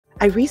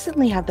I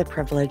recently had the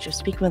privilege of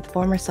speaking with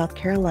former South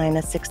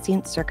Carolina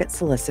 16th Circuit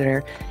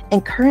Solicitor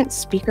and current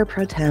Speaker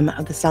Pro Tem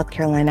of the South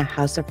Carolina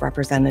House of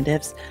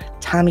Representatives,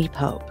 Tommy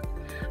Pope.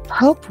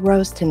 Pope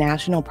rose to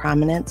national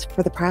prominence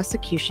for the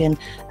prosecution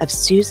of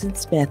Susan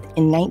Smith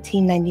in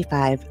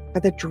 1995 for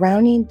the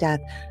drowning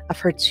death of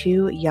her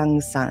two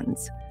young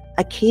sons,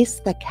 a case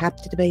that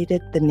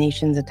captivated the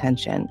nation's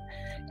attention.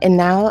 And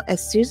now,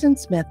 as Susan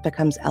Smith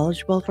becomes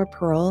eligible for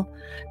parole,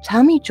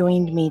 Tommy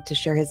joined me to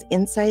share his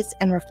insights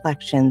and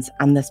reflections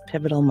on this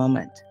pivotal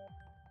moment.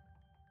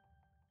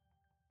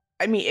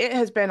 I mean, it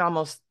has been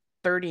almost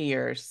 30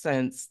 years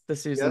since the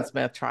Susan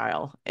Smith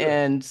trial. Sure.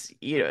 And,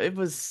 it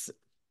was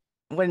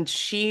when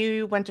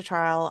she went to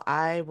trial,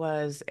 I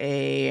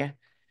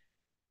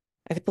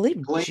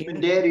believe, Gleam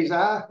in Daddy's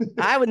eye.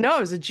 I would know I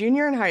was a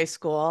junior in high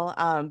school.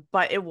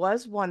 But it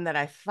was one that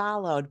I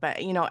followed. But,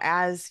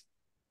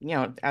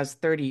 as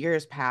 30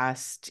 years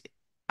passed,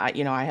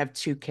 I have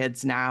two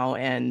kids now,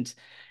 and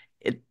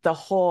it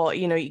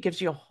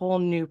gives you a whole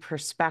new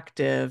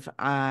perspective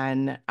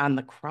on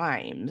the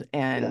crime,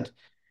 Yeah.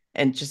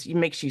 and just it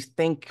makes you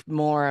think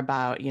more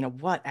about,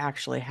 what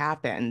actually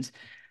happened.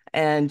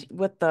 And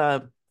with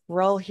the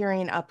parole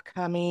hearing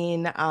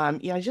upcoming, I'm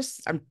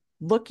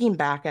looking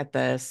back at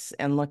this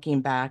and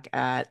looking back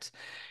at,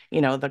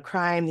 the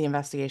crime, the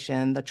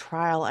investigation, the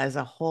trial as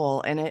a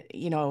whole, and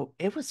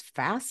it was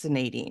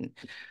fascinating.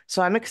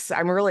 So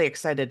I'm really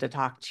excited to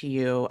talk to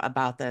you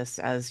about this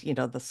as,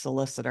 the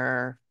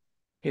solicitor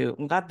who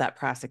led that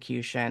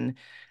prosecution.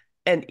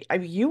 And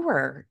you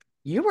were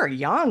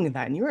young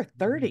then. You were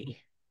 30.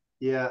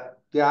 Yeah.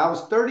 Yeah. I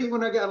was 30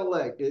 when I got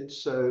elected.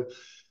 So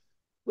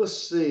let's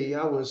see.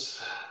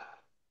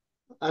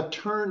 I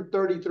turned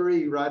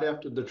 33 right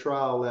after the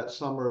trial that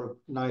summer of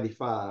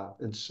 95.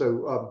 And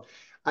so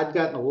I'd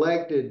gotten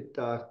elected.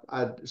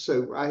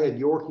 So I had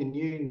York and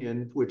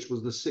Union, which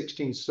was the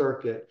 16th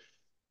Circuit.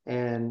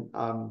 And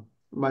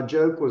my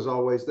joke was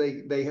always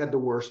they had the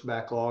worst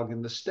backlog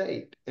in the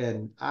state.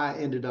 And I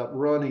ended up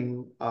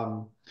running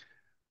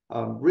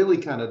really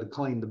kind of to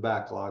clean the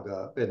backlog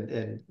up.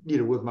 And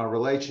with my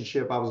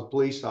relationship, I was a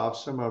police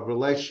officer, my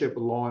relationship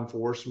with law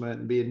enforcement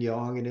and being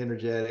young and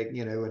energetic,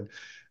 and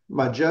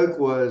my joke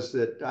was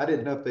that I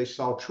didn't know if they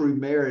saw true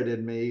merit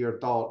in me or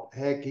thought,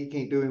 heck, he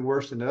can't do any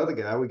worse than the other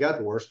guy. We got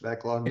the worst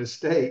backlog in the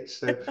state.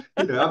 So,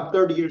 I'm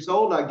 30 years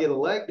old, I get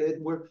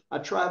elected. I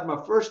tried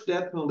my first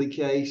death penalty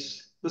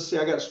case. Let's see,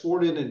 I got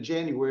sworn in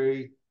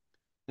January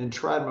and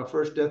tried my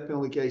first death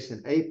penalty case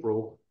in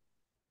April.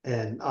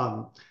 And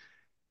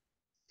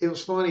it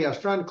was funny. I was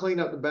trying to clean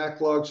up the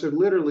backlog. So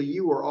literally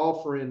you were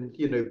offering,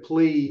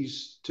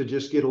 pleas to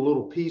just get a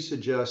little piece of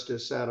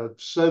justice out of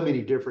so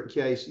many different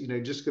cases,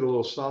 just get a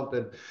little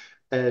something.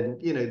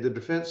 And, the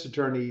defense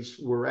attorneys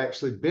were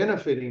actually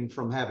benefiting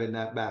from having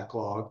that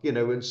backlog,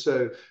 and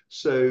so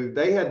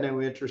they had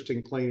no interest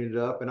in cleaning it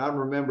up. And I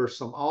remember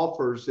some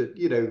offers that,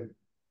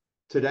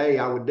 today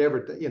I would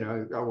never,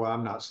 well,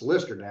 I'm not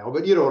solicitor now,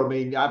 but you know what I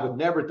mean? I would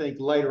never think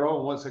later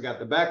on, once I got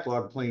the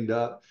backlog cleaned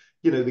up,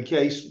 the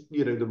case,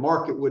 the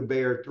market would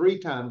bear 3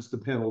 times the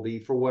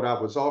penalty for what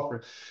I was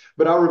offering.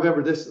 But I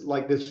remember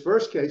this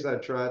first case I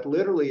tried,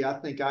 literally, I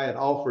think I had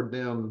offered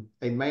them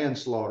a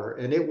manslaughter,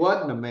 and it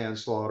wasn't a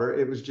manslaughter.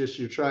 It was just,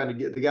 you're trying to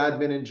get, the guy had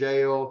been in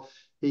jail.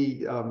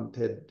 He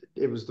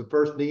it was the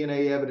first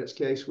DNA evidence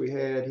case we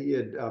had. He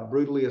had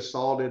brutally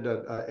assaulted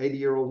a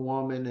 80-year-old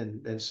woman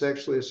and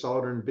sexually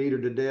assaulted her and beat her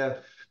to death.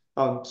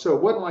 So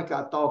it wasn't like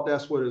I thought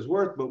that's what it was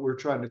worth, but we're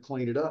trying to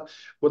clean it up.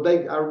 Well,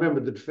 I remember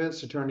the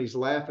defense attorneys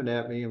laughing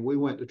at me, and we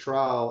went to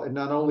trial. And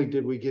not only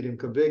did we get him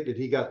convicted,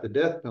 he got the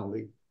death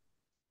penalty.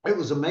 It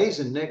was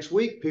amazing. Next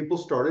week, people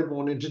started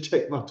wanting to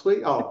take my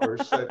plea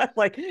offers. So,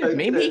 Like,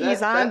 maybe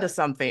he's on to that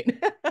something.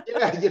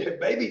 yeah,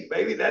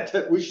 maybe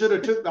that we should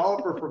have took the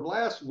offer from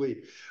last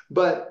week.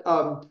 But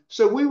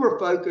so we were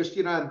focused.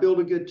 I built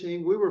a good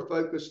team. We were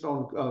focused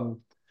on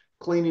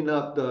cleaning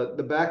up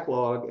the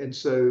backlog, and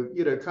so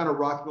kind of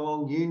rocking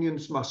along.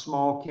 Union's my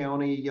small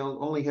county.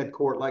 Only had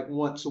court like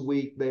once a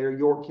week there.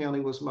 York County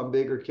was my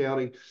bigger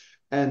county,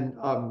 and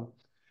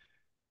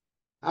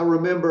I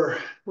remember,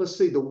 let's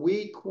see, the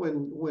week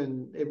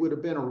when it would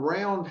have been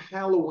around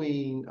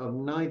Halloween of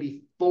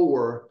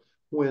 '94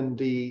 when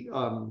the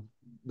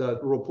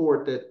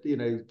report that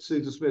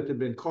Susan Smith had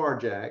been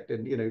carjacked,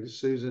 and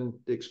Susan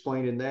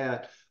explaining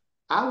that.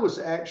 I was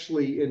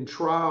actually in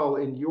trial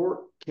in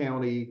York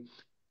County.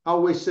 I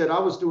always said I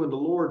was doing the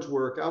Lord's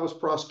work. I was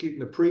prosecuting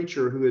the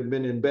preacher who had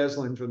been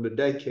embezzling from the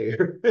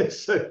daycare.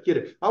 So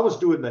I was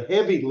doing the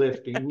heavy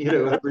lifting,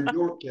 over in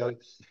York County.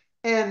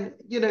 And,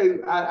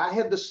 I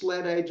had the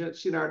SLED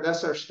agents,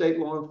 that's our state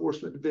law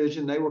enforcement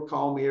division. They would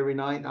call me every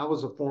night. And I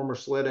was a former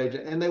SLED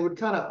agent, and they would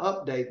kind of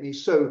update me.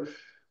 So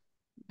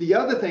the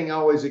other thing I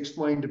always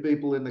explained to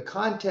people in the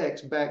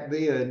context back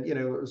then,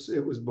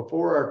 it was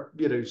before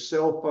our,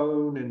 cell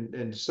phone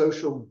and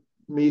social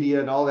media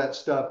and all that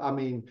stuff. I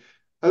mean,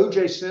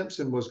 OJ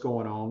Simpson was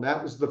going on.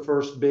 That was the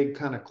first big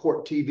kind of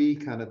court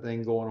TV kind of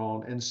thing going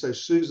on. And so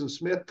Susan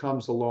Smith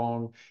comes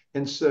along.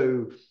 And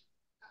so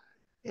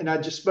and I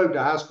just spoke to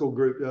a high school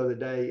group the other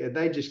day, and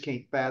they just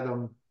can't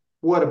fathom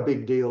what a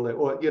big deal it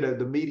was.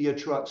 The media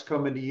trucks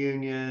coming to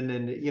Union,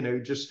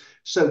 and just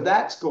so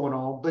that's going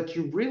on. But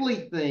you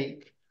really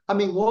think, I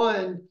mean,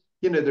 one,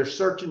 they're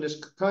searching this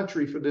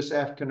country for this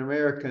African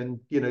American,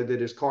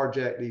 that has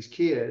carjacked these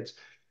kids.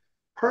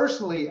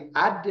 Personally,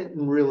 I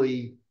didn't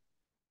really,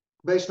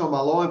 based on my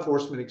law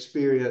enforcement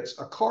experience,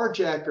 a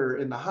carjacker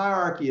in the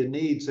hierarchy of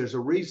needs, there's a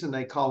reason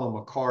they call them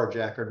a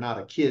carjacker, not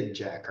a kid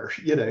jacker,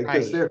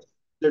 because Right.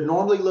 they're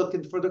normally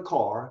looking for the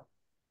car,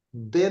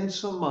 then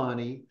some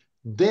money,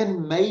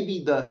 then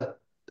maybe the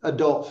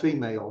adult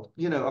female.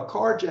 A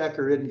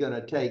carjacker isn't going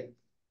to take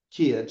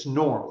kids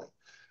normally.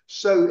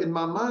 So in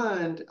my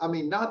mind, I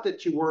mean, not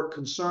that you weren't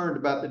concerned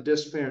about the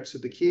disappearance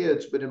of the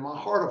kids, but in my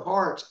heart of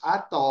hearts, I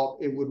thought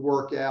it would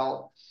work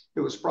out. It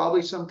was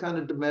probably some kind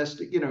of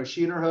domestic,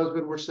 she and her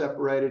husband were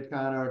separated,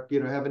 kind of,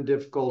 having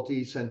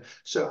difficulties. And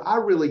so I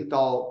really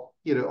thought,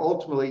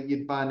 ultimately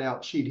you'd find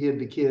out she'd hid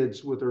the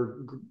kids with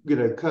her,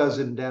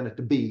 cousin down at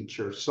the beach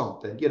or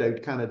something,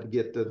 kind of to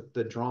get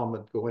the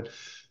drama going.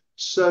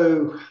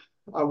 So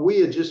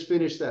we had just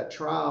finished that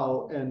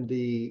trial, and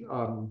the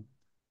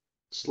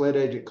sled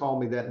agent called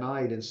me that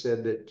night and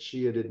said that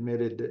she had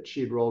admitted that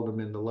she had rolled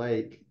them in the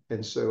lake.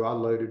 And so I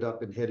loaded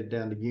up and headed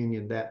down to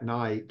Union that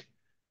night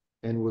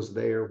and was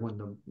there when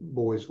the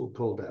boys were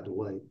pulled out of the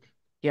lake.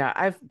 Yeah,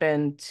 I've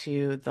been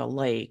to the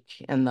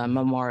lake and the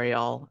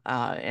memorial,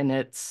 and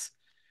it's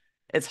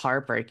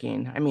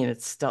heartbreaking. I mean,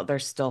 it's still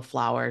there's still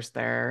flowers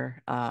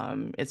there.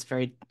 It's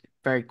very,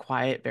 very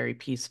quiet, very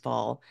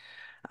peaceful.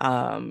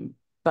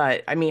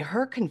 But I mean,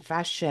 her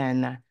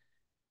confession,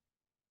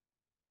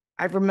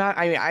 I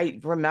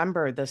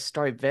remember this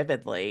story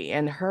vividly,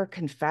 and her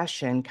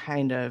confession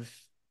kind of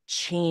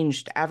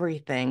changed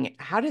everything.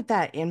 How did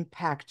that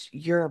impact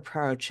your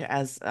approach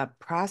as a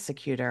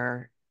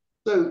prosecutor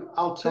So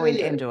I'll tell going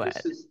you, into this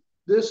it? is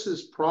this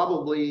is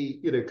probably,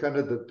 kind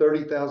of the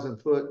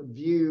 30,000-foot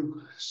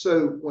view.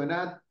 So when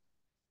I,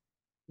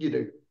 you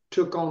know,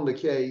 took on the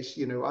case,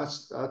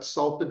 I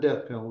sought the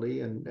death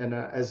penalty, and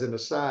as an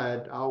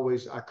aside,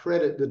 I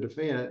credit the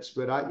defense,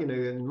 but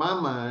in my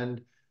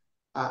mind,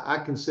 I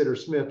consider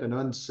Smith an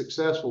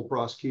unsuccessful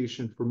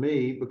prosecution for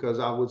me because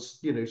I was,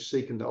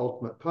 seeking the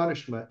ultimate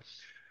punishment.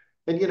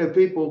 And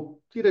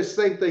people,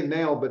 same thing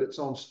now, but it's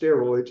on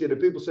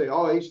steroids. People say,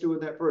 "Oh, he's doing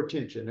that for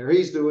attention," or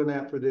 "He's doing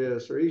that for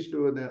this," or "He's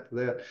doing that for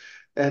that."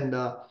 And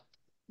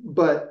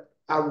but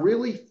I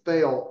really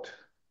felt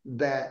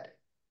that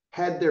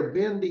had there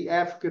been the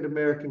African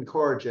American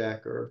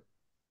carjacker,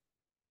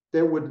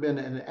 there would have been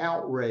an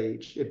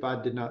outrage if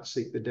I did not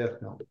seek the death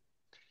penalty.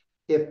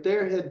 If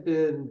there had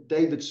been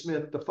David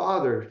Smith, the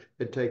father,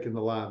 had taken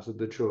the lives of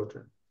the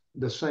children,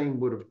 the same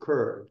would have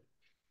occurred.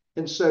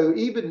 And so,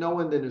 even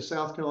knowing that in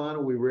South Carolina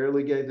we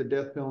rarely gave the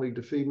death penalty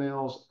to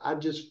females, I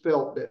just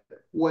felt that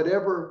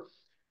whatever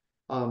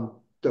um,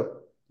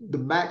 the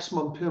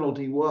maximum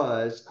penalty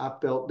was, I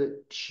felt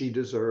that she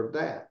deserved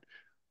that.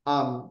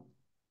 Um,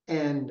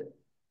 and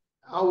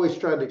I always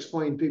tried to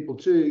explain to people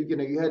too.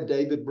 You had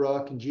David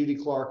Bruck and Judy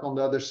Clark on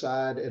the other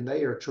side, and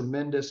they are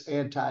tremendous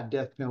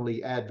anti-death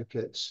penalty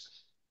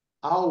advocates.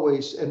 I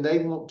always, and they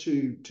want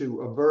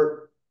to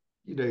avert,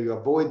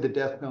 avoid the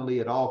death penalty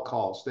at all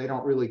costs. They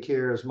don't really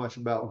care as much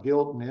about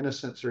guilt and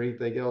innocence or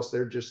anything else.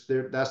 They're just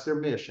there. That's their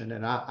mission,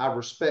 and I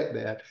respect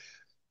that.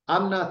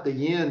 I'm not the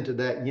yin to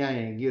that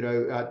yang.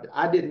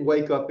 I didn't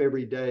wake up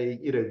every day,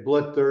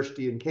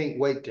 bloodthirsty and can't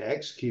wait to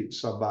execute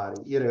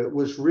somebody. It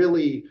was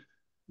really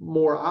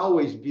more, I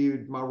always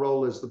viewed my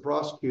role as the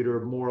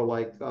prosecutor more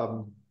like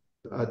uh,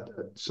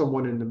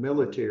 someone in the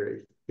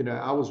military.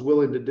 I was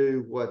willing to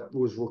do what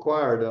was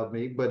required of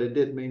me, but it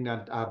didn't mean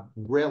I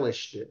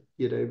relished it,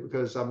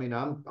 because I mean,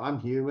 I'm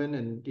human,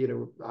 and,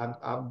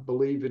 I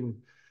believe in,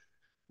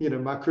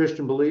 my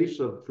Christian beliefs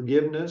of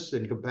forgiveness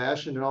and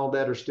compassion and all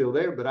that are still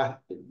there, but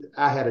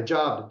I had a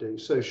job to do.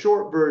 So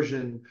short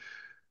version,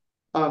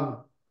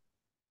 um,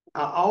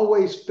 I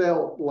always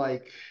felt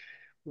like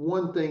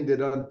one thing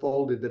that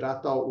unfolded that I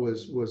thought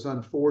was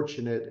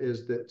unfortunate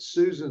is that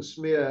Susan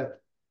Smith,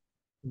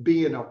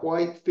 being a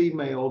white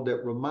female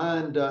that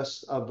remind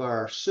us of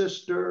our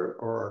sister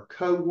or our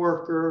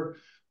co-worker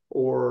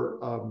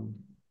or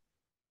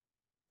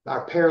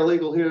our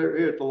paralegal here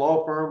at the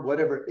law firm,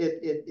 whatever,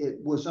 it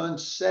was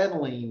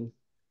unsettling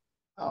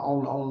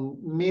on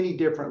many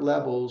different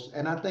levels.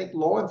 And I think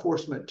law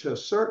enforcement, to a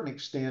certain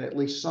extent, at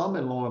least some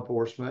in law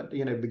enforcement,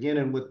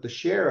 beginning with the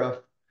sheriff,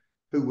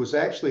 who was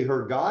actually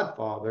her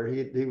godfather. He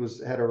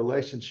had a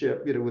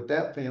relationship, with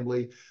that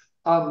family.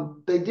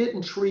 They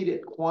didn't treat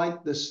it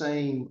quite the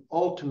same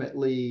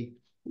ultimately,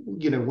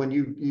 when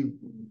you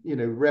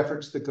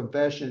reference the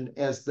confession,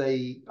 as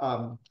they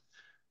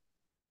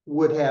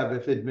would have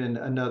if it'd been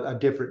a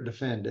different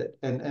defendant.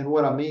 And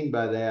what I mean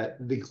by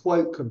that, the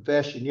quote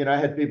confession, I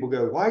had people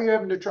go, "Why are you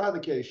having to try the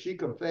case? She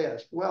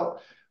confessed." Well,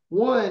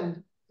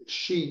 one,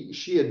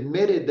 she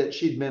admitted that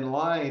she'd been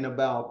lying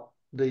about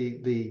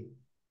the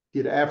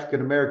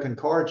African American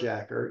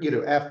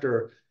carjacker,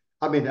 after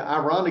I mean,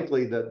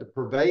 ironically, the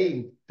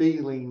pervading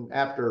feeling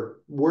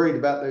after worried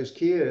about those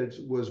kids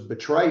was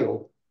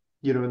betrayal,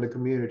 in the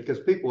community, because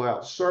people are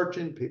out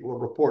searching, people are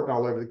reporting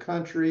all over the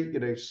country,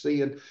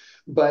 seeing,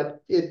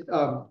 but it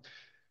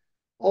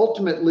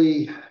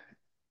ultimately,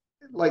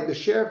 like the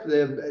sheriff,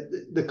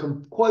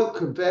 the quote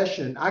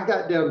confession, I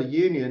got down to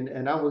Union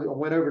and I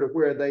went over to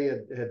where they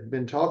had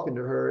been talking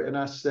to her, and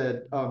I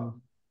said,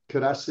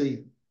 could I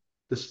see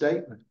the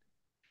statement?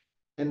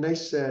 And they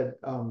said,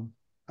 oh,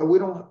 we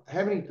don't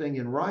have anything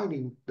in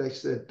writing. They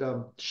said,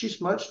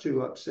 she's much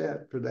too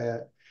upset for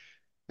that.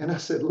 And I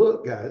said,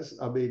 look, guys,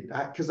 I mean,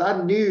 because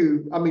I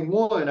knew, I mean,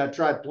 one, I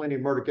tried plenty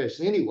of murder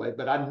cases anyway,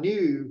 but I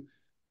knew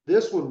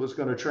this one was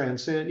going to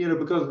transcend,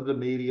 because of the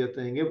media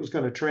thing. It was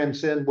going to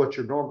transcend what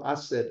you're normal. I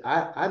said,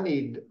 I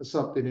need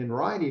something in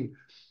writing.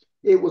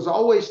 It was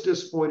always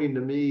disappointing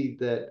to me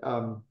that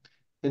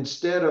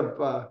instead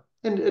of,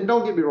 and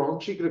don't get me wrong,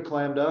 she could have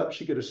clammed up.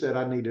 She could have said,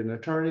 I need an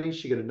attorney.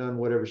 She could have done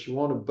whatever she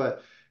wanted,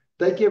 but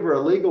they give her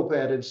a legal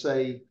pad and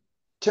say,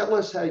 tell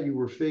us how you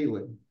were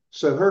feeling.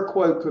 So her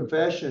quote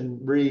confession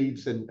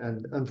reads, and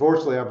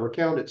unfortunately I've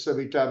recounted so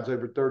many times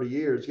over 30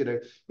 years,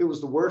 it was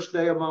the worst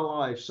day of my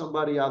life.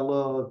 Somebody I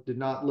loved did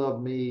not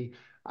love me.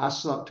 I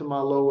sunk to my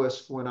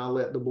lowest when I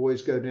let the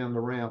boys go down the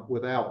ramp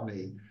without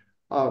me.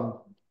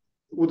 Well,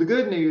 the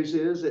good news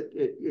is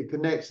it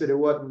connects that it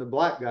wasn't the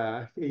black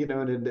guy,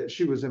 and that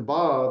she was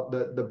involved.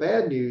 The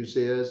bad news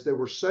is there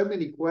were so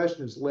many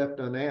questions left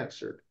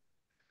unanswered.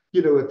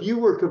 If you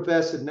were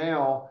confessing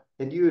now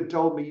and you had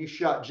told me you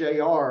shot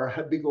JR,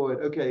 I'd be going,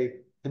 okay,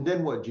 and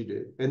then what'd you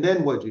do? And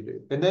then what'd you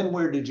do? And then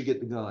where did you get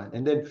the gun?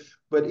 And then,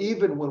 but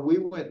even when we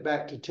went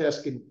back to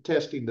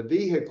testing the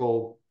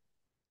vehicle,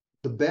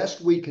 the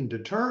best we can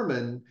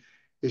determine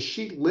is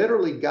she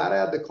literally got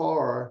out of the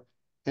car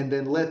and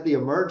then let the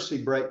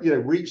emergency brake,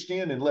 reached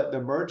in and let the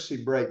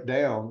emergency brake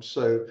down.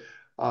 So,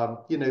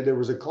 there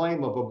was a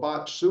claim of a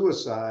botched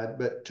suicide,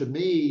 but to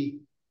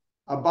me,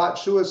 a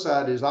botched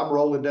suicide is I'm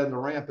rolling down the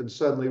ramp and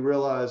suddenly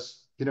realize,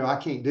 I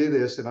can't do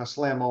this. And I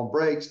slam on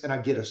brakes and I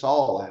get us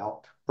all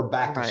out or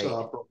back us Right.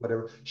 up or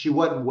whatever. She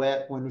wasn't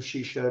wet when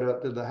she showed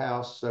up to the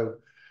house. So,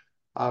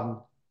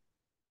 um,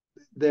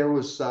 there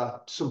was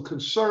some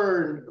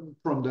concern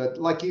from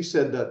like you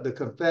said, the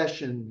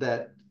confession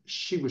that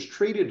she was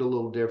treated a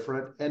little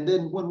different. And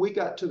then when we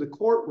got to the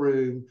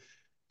courtroom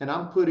and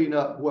I'm putting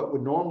up what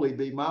would normally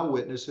be my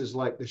witnesses,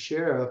 like the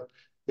sheriff,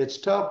 it's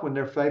tough when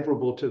they're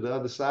favorable to the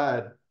other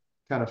side,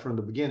 kind of from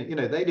the beginning.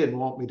 They didn't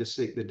want me to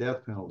seek the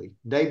death penalty.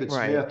 David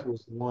Right. Smith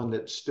was the one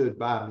that stood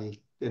by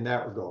me in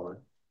that regard.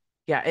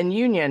 Yeah, and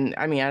Union,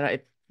 I mean,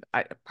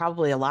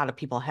 probably a lot of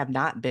people have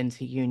not been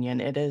to Union.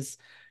 It is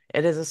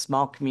a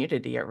small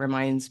community. It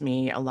reminds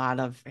me a lot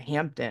of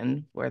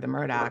Hampton, where the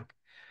Murdoch,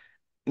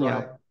 you know,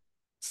 Right.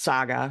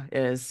 saga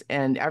is,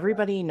 and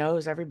everybody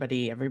knows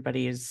everybody.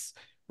 Everybody is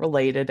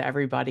related to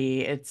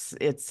everybody. It's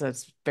a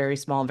very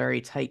small,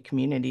 very tight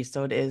community,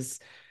 so it is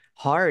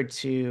hard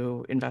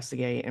to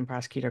investigate and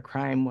prosecute a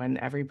crime when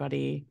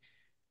everybody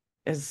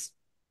is,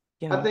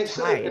 I think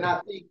so. And tied.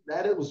 I think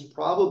that it was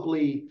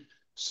probably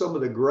some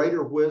of the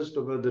greater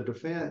wisdom of the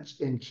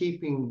defense in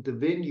keeping the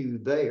venue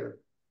there.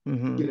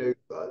 Hmm.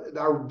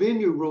 Our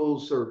venue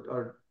rules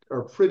are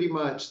pretty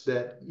much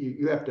that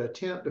you have to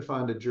attempt to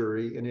find a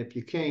jury, and if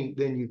you can't,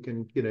 then you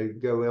can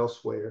go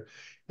elsewhere.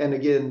 And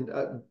again,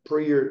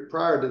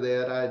 prior to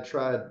that, I had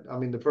tried. I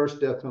mean, the first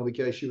death penalty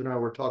case you and I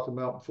were talking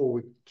about before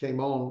we came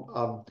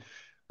on,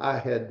 I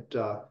had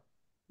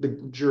the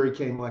jury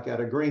came like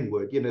out of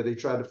Greenwood. They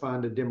tried to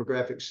find a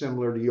demographic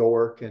similar to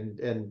York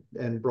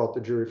and brought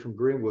the jury from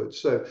Greenwood.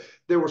 So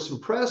there was some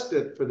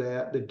precedent for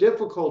that. The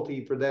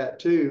difficulty for that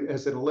too,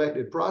 as an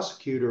elected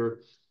prosecutor,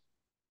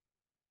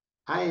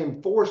 I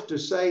am forced to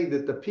say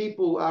that the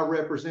people I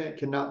represent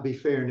cannot be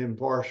fair and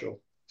impartial.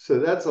 So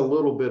that's a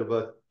little bit of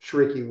a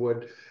tricky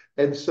one.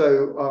 And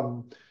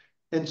so,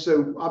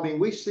 I mean,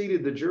 we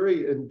seated the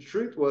jury, and the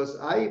truth was,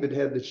 I even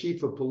had the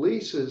chief of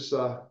police's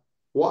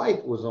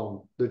wife was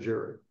on the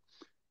jury.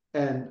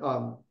 And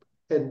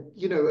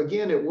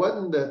again, it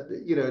wasn't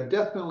that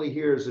definitely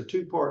here is a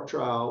two-part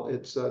trial.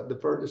 It's the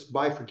first, it's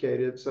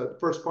bifurcated. So the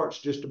first part's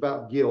just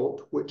about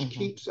guilt, which Hmm.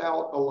 keeps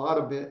out a lot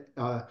of it,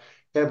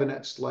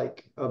 evidence,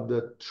 like of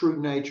the true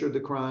nature of the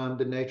crime,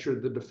 the nature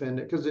of the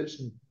defendant, because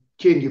it's,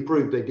 can you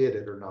prove they did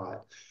it or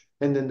not?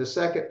 And then the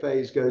second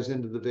phase goes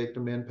into the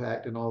victim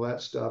impact and all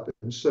that stuff.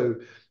 And so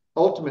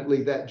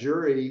ultimately, that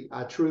jury,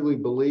 I truly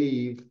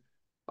believe,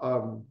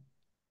 um,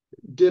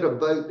 did a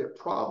vote that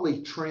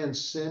probably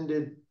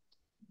transcended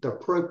the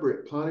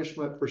appropriate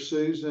punishment for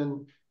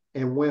Susan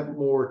and went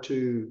more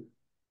to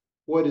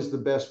what is the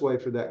best way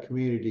for that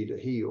community to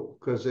heal.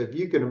 Because if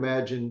you can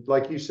imagine,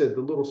 like you said,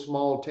 the little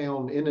small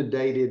town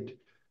inundated,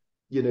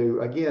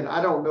 again,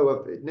 I don't know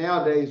if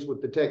nowadays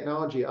with the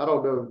technology, I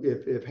don't know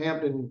if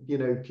Hampton,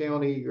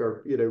 County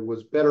or,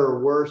 was better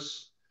or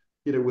worse,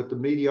 with the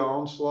media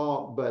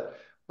onslaught, but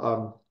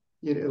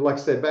like I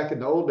said, back in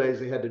the old days,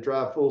 they had to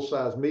drive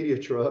full-size media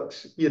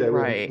trucks, and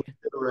Right. with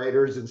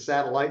generators and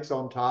satellites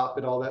on top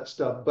and all that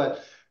stuff.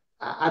 But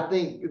I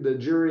think the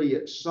jury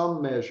at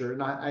some measure,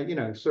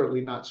 and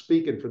certainly not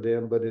speaking for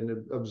them, but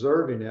in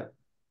observing it,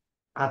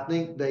 I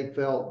think they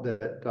felt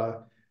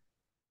that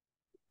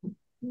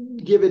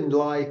given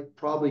life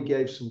probably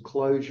gave some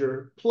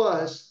closure.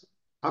 Plus,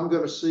 I'm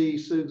going to see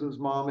Susan's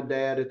mom and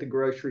dad at the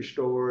grocery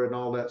store and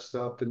all that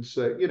stuff. And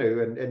so,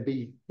 and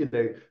be,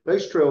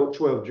 those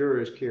 12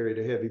 jurors carried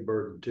a heavy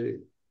burden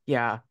too.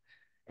 Yeah.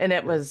 And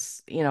it Yeah,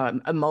 was,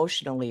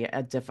 emotionally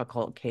a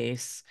difficult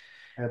case.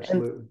 And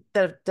absolutely.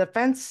 the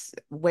defense,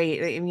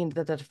 wait, I mean,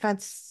 the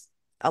defense,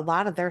 a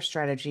lot of their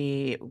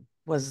strategy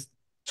was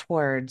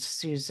towards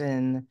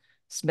Susan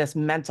Smith's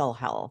mental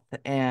health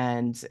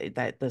and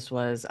that this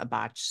was a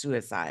botched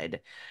suicide.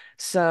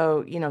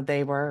 So,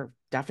 they were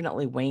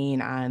definitely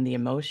weighing on the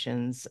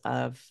emotions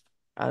of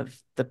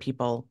the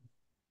people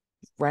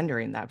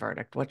rendering that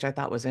verdict, which I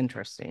thought was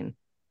interesting.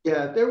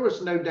 Yeah, there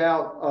was no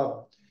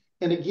doubt.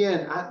 And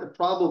again, I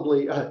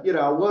probably,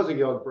 I was a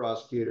young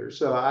prosecutor,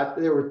 so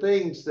there were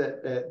things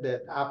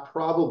that I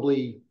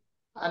probably,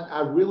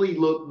 I really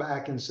look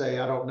back and say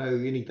I don't know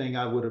anything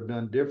I would have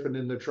done different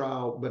in the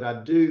trial, but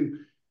I do,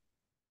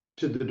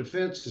 to the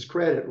defense's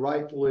credit,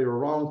 rightfully or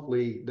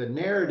wrongfully, the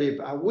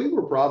narrative, we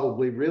were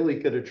probably really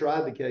could have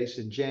tried the case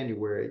in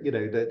January,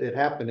 that it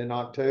happened in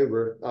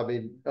October. I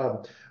mean,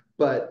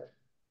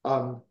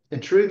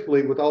 and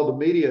truthfully, with all the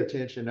media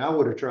attention, I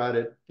would have tried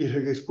it,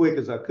 as quick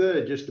as I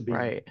could just to be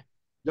Right.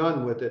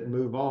 done with it and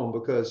move on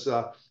because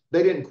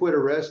they didn't quit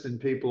arresting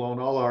people on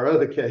all our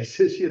other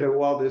cases,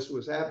 while this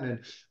was happening.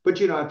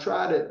 But, I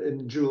tried it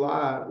in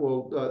July.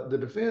 Well, the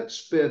defense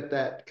spent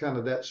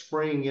that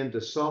spring into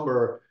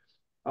summer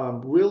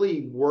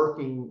really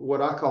working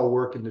what I call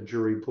working the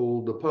jury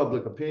pool, the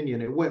public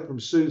opinion. It went from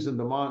Susan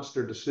the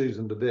monster to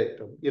Susan the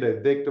victim,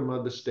 victim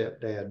of the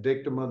stepdad,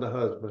 victim of the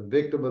husband,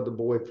 victim of the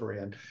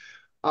boyfriend.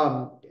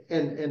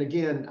 And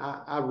again,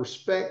 I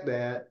respect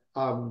that.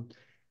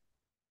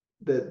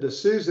 The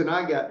Susan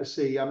I got to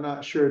see, I'm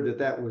not sure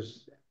that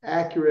was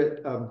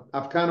accurate.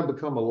 I've kind of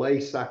become a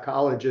lay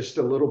psychologist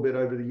a little bit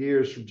over the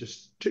years from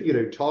just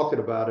talking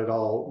about it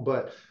all,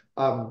 but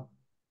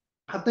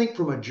I think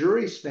from a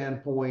jury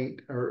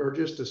standpoint or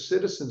just a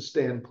citizen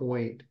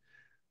standpoint,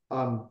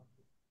 um,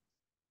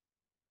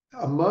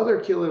 a mother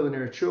killing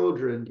their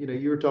children,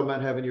 you were talking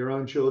about having your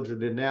own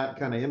children and that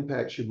kind of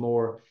impacts you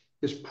more,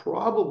 is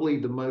probably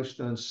the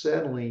most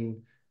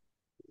unsettling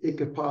it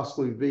could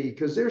possibly be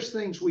because there's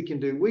things we can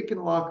do. We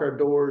can lock our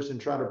doors and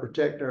try to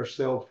protect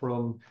ourselves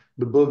from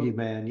the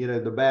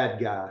boogeyman, the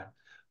bad guy.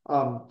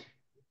 Um,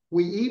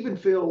 we even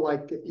feel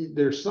like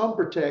there's some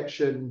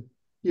protection.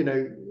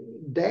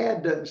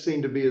 Dad doesn't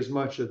seem to be as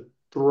much a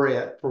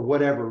threat for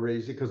whatever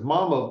reason because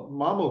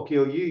mama will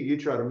kill you. You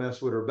try to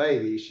mess with her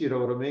babies. You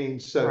know what I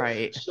mean?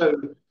 Right.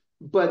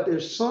 But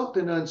there's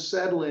something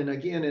unsettling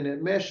again, and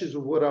it meshes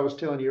with what I was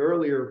telling you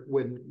earlier.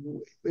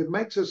 When it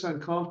makes us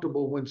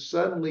uncomfortable when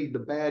suddenly the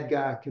bad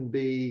guy can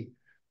be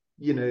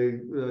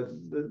the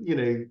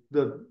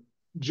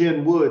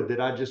Jen Wood that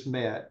I just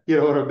met. You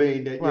know what I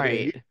mean? That,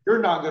 Right. you're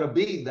not going to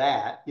be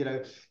that,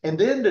 And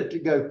then to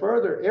go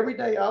further, every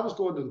day I was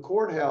going to the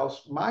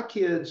courthouse, my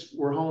kids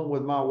were home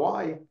with my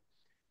wife.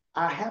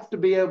 I have to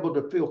be able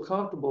to feel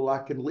comfortable I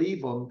can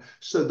leave them.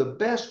 So the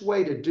best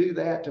way to do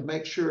that, to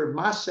make sure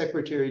my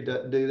secretary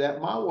doesn't do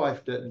that, my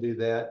wife doesn't do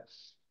that,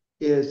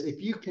 is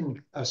if you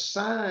can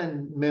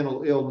assign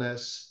mental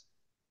illness,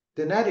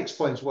 then that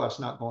explains why it's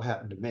not going to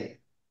happen to me.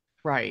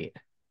 Right.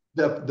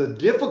 The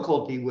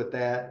difficulty with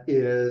that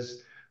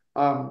is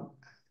um,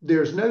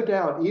 there's no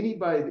doubt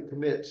anybody that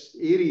commits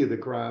any of the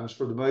crimes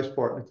for the most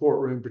part in the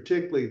courtroom,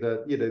 particularly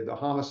the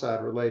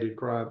homicide related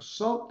crimes,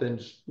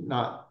 something's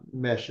not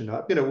meshing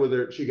up,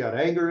 whether it's you got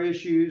anger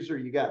issues or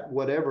you got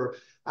whatever.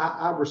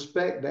 I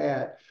respect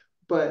that,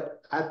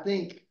 but I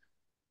think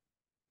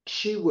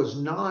she was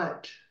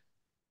not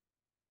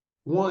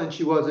one,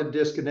 she wasn't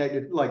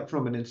disconnected like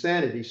from an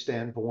insanity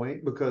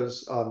standpoint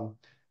because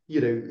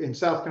in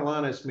South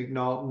Carolina it's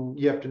McNaughton.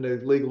 You have to know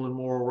legal and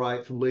moral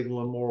right from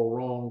legal and moral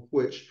wrong,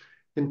 which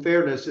in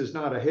fairness is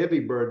not a heavy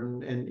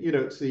burden. And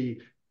it's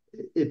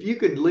if you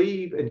could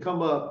leave and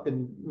come up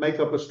and make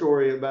up a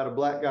story about a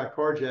black guy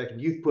carjacking,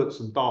 you've put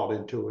some thought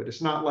into it.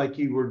 It's not like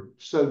you were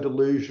so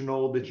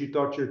delusional that you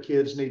thought your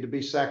kids need to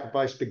be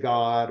sacrificed to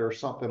God or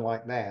something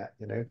like that.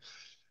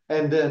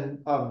 And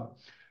then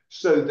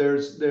so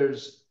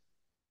there's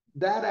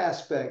that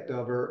aspect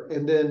of her.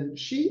 And then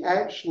she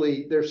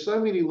actually, there's so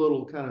many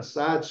little kind of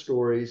side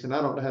stories, and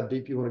I don't know how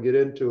deep you want to get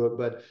into it,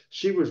 but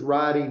she was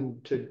writing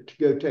to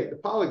go take the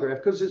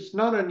polygraph because it's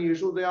not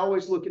unusual. They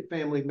always look at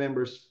family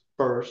members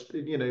first.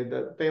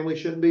 The family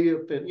shouldn't be,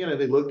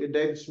 they looked at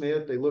David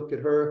Smith, they looked at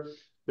her,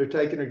 they're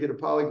taking her to get a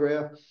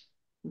polygraph.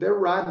 They're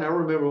riding. I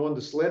remember one of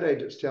the sled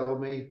agents telling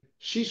me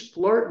she's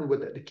flirting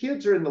with it. The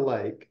kids are in the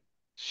lake.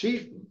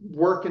 She's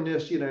working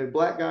this,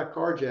 black guy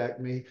carjacked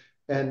me.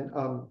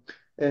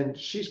 And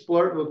she's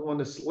flirting with one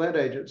of the sled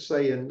agents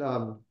saying,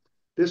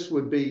 this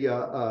would be,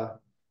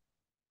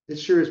 it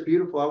sure is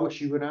beautiful. I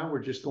wish you and I were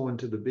just going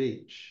to the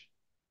beach.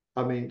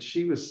 I mean,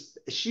 she was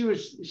she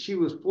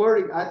was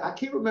flirting. I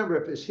can't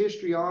remember if it's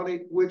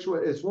histrionic, which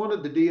one. It's one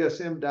of the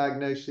DSM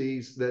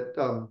diagnoses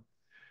that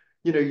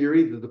you're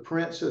either the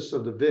princess or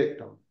the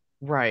victim.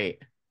 Right.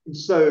 And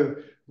so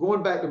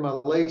going back to my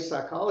lay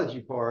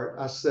psychology part,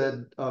 I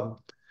said,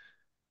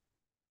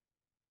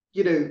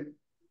 you know,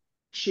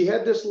 she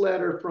had this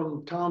letter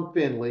from Tom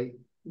Finley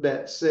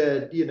that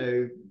said,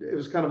 it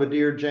was kind of a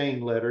Dear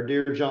Jane letter,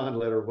 Dear John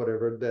letter,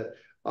 whatever, that,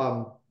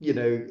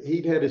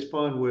 he'd had his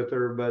fun with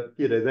her, but,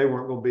 they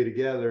weren't going to be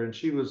together. And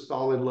she was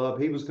all in love.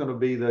 He was going to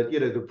be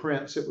the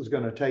prince that was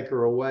going to take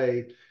her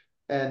away.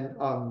 And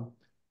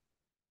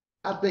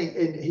I think,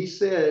 and he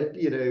said,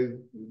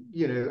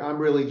 I'm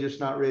really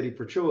just not ready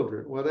for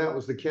children. Well, that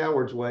was the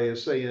coward's way of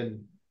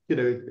saying,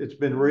 it's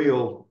been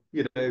real,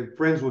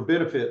 friends with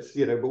benefits,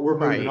 but we're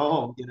moving Right.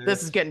 on.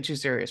 This is getting too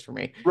serious for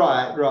me.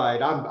 Right,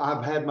 right.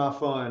 I've had my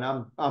fun.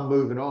 I'm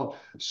moving on.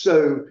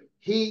 So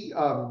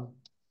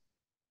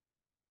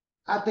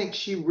I think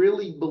she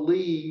really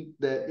believed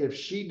that if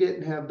she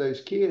didn't have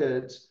those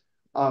kids,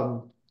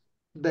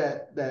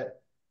 that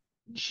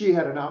she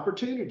had an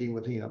opportunity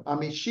with him. I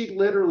mean, she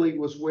literally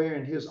was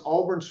wearing his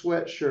Auburn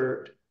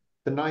sweatshirt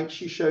the night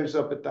she shows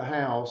up at the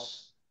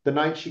house, the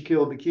night she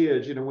killed the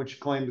kids, when she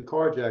claimed the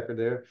carjacker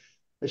there.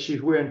 And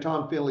she's wearing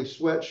Tom Finley's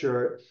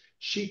sweatshirt.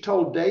 She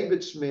told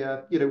David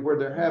Smith, where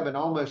they're having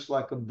almost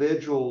like a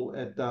vigil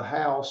at the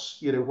house,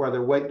 where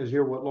they're waiting to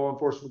hear what law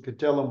enforcement could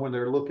tell them when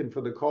they're looking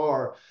for the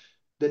car,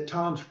 that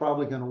Tom's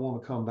probably going to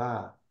want to come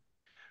by.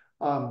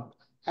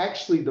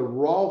 Actually, the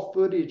raw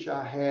footage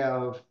I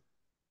have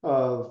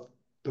of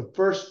the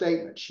first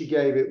statement she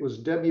gave, it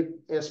was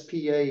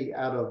WSPA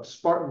out of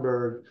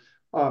Spartanburg.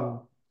 And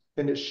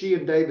it's she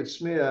and David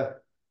Smith,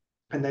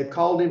 and they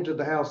called him to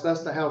the house.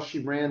 That's the house she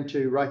ran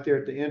to right there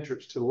at the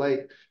entrance to the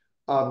lake.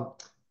 And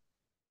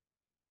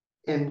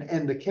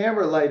the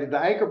camera lady, the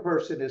anchor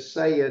person is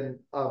saying,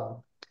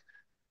 all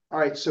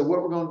right, so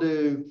what we're going to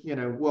do,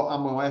 well,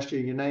 I'm going to ask you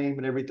your name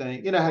and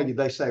everything. You know how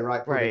they say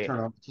right before they Right.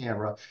 turn on the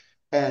camera.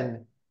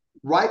 And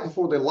right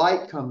before the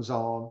light comes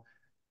on,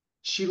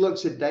 she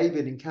looks at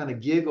David and kind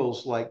of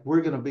giggles like, we're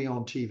going to be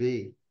on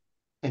TV.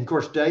 And of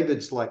course,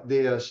 David's like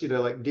this,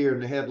 like deer in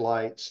the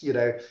headlights,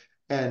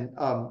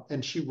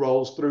 and she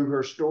rolls through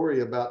her story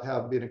about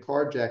how being a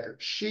carjacker.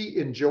 She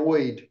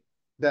enjoyed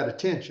that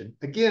attention.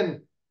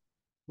 Again,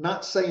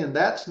 not saying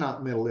that's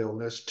not mental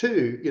illness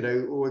too,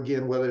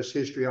 again, whether it's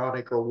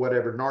histrionic or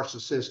whatever,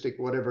 narcissistic,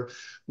 whatever,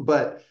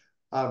 but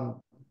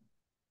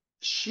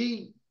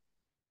she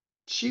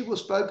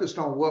was focused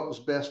on what was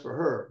best for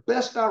her.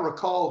 Best I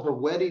recall, her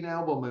wedding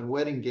album and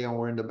wedding gown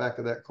were in the back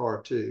of that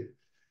car too.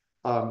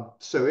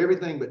 So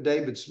everything but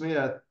David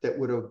Smith that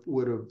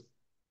would have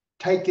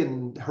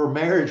taken her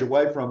marriage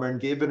away from her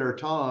and given her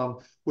Tom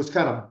was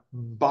kind of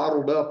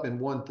bottled up in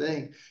one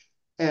thing.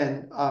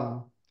 And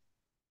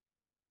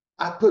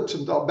I put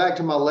some thought back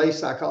to my lay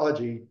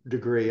psychology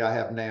degree I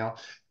have now,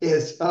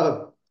 is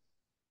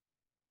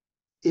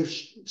if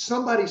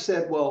somebody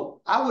said,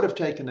 well, I would have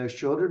taken those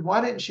children,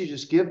 why didn't she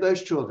just give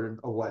those children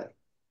away?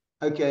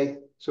 Okay,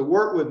 so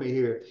work with me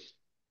here.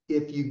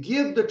 If you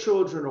give the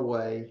children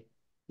away,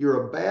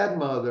 you're a bad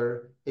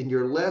mother and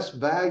you're less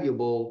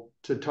valuable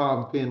to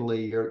Tom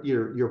Finley or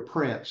your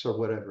prince or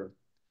whatever.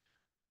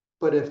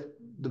 But if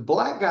the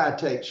black guy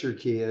takes your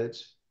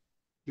kids,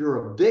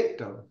 you're a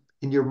victim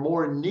and you're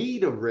more in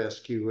need of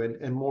rescue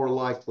and more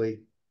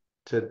likely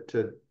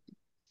to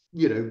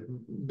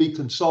be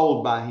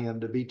consoled by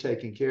him, to be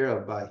taken care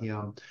of by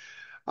him.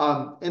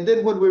 And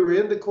then when we were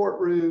in the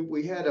courtroom,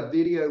 we had a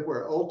video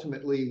where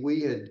ultimately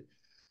we had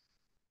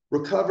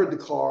recovered the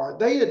car.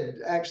 They had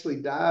actually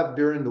dived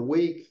during the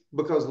week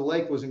because the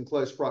lake was in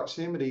close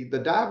proximity. The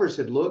divers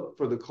had looked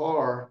for the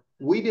car.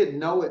 We didn't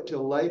know it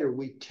till later.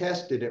 We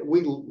tested it.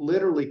 We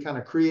literally kind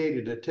of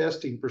created a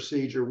testing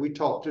procedure. We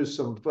talked to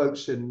some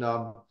folks in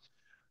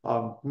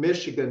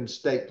Michigan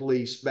State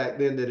Police back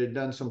then that had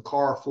done some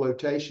car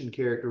flotation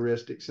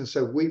characteristics. And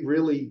so we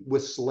really,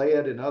 with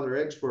SLED and other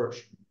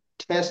experts,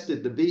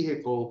 tested the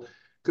vehicle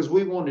because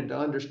we wanted to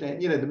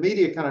understand, the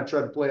media kind of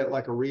tried to play it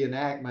like a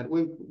reenactment.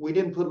 We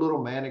didn't put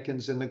little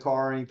mannequins in the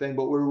car or anything,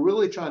 but we were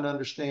really trying to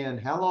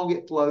understand how long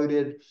it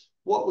floated,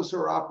 what was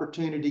her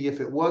opportunity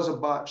if it was a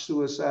botched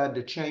suicide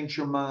to change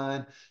her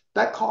mind.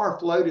 That car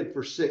floated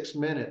for 6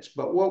 minutes,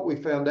 but what we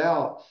found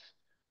out,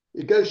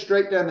 it goes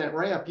straight down that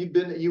ramp.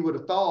 You would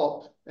have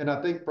thought, and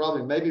I think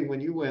probably maybe when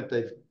you went,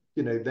 they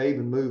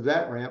even moved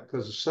that ramp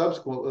because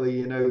subsequently,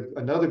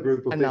 another group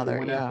of people Another,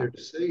 went out yeah. there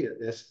to see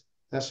it.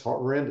 That's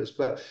horrendous.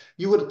 But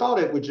you would have thought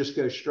it would just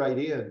go straight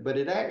in, but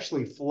it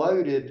actually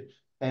floated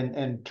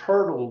and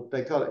turtled.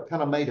 They call it,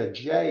 kind of made a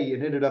J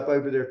and ended up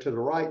over there to the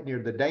right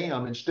near the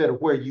dam instead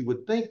of where you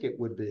would think it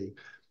would be.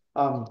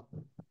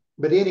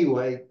 But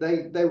anyway,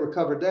 they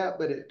recovered that,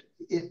 but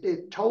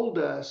it told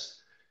us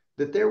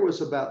that there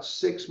was about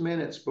 6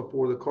 minutes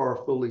before the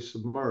car fully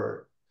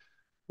submerged.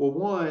 Well,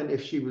 one,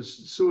 if she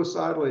was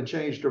suicidal and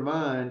changed her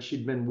mind,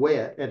 she'd been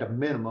wet at a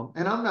minimum.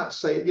 And I'm not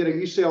saying,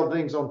 you see all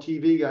things on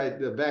TV,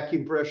 the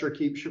vacuum pressure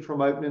keeps you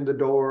from opening the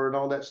door and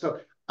all that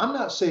stuff. I'm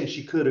not saying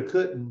she could have,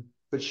 couldn't,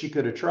 but she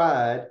could have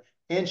tried.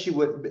 and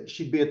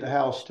she'd be at the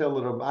house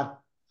telling them, I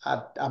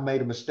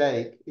made a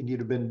mistake,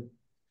 and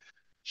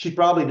she'd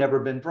probably never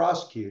been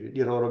prosecuted.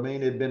 You know what I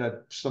mean? It'd been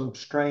some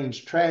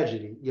strange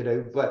tragedy, so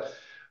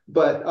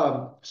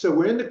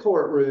we're in the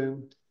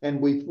courtroom, and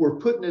we're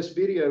putting this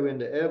video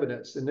into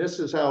evidence. And this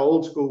is how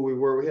old school we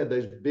were. We had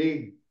those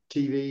big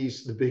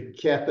TVs, the big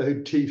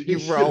cathode You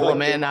TVs, roll them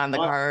like in on the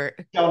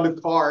cart. on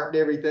the cart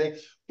and everything.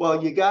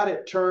 Well, you got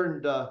it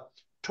turned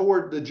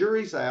toward the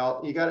jury's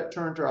out. You got it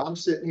turned to, I'm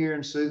sitting here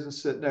and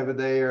Susan's sitting over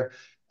there,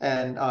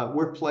 and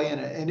we're playing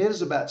it. And it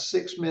is about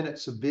 6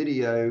 minutes of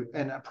video.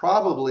 And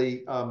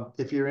probably,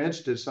 if you're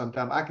interested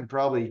sometime, I could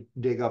probably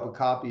dig up a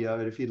copy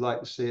of it if you'd like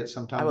to see it I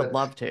sometime. would But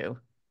love to.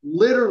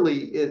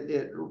 literally,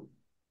 it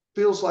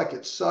feels like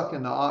it's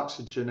sucking the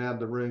oxygen out of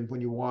the room when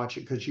you watch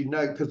it, because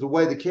the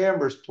way the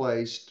camera's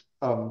placed,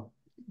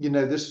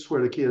 this is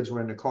where the kids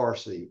were in the car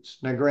seats.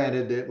 Now,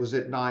 granted, it was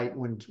at night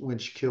when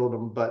she killed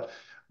them, but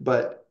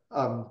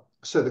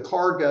so the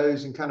car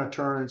goes and kind of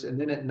turns,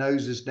 and then it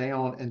noses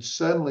down, and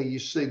suddenly you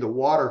see the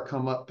water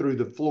come up through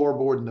the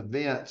floorboard and the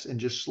vents, and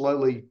just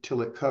slowly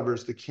till it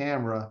covers the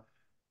camera.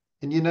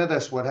 And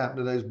that's what happened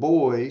to those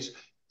boys.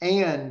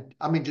 And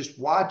I mean, just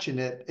watching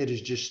it, it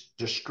is just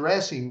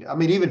distressing. I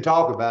mean, even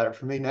talk about it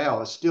for me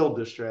now, it's still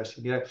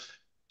distressing.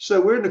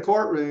 So we're in the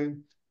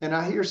courtroom, and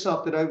I hear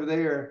something over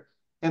there,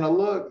 and I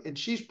look, and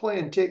she's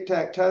playing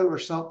tic-tac-toe or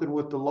something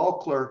with the law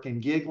clerk and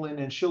giggling,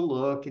 and she'll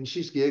look, and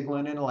she's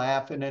giggling and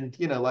laughing, and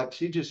like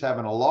she's just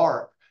having a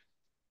lark.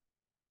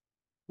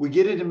 We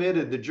get it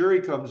admitted, the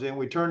jury comes in,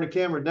 we turn the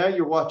camera. Now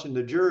you're watching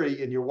the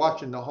jury, and you're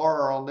watching the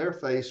horror on their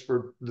face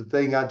for the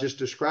thing I just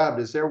described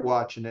as they're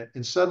watching it.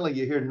 And suddenly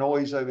you hear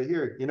noise over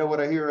here. You know what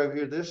I hear over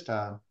here this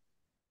time?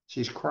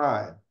 She's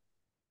crying.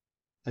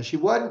 And she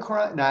wasn't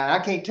crying. Now, I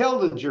can't tell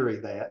the jury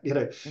that, she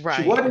wasn't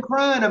Right.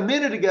 crying a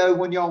minute ago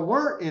when y'all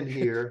weren't in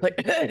here.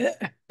 Like,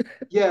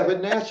 Yeah,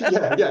 but now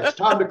it's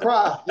time to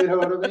cry. You know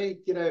what I mean?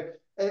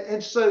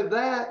 And so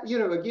that,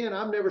 again,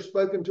 I've never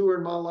spoken to her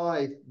in my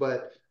life,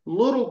 but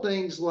little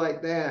things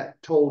like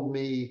that told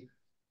me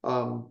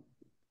um,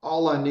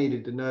 all I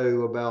needed to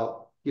know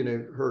about,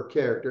 her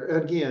character.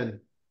 Again,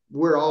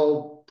 we're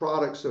all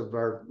products of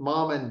our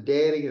mom and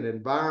daddy and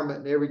environment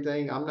and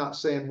everything. I'm not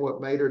saying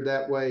what made her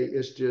that way.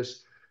 It's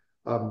just,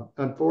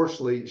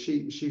 unfortunately,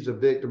 she's a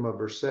victim of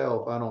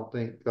herself. I don't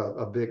think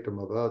a victim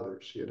of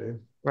others.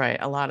 right.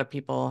 A lot of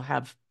people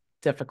have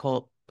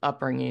difficult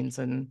upbringings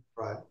and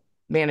Right.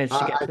 manage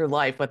to get I, through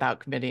life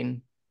without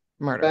committing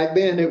murder. Back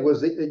then it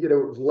was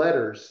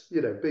letters.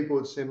 People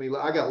would send me.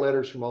 I got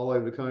letters from all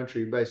over the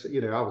country.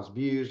 Basically, I was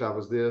abused, I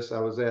was this, I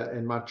was that,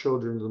 and my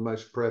children are the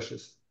most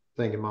precious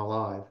thing in my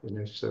life.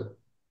 So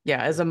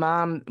Yeah, as a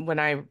mom, when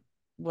I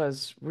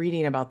was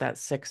reading about that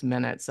 6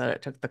 minutes that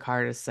it took the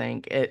car to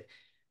sink, it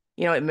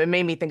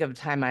made me think of a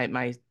time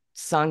my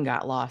son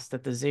got lost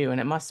at the zoo,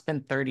 and it must have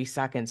been 30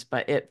 seconds,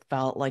 but it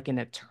felt like an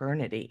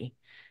eternity.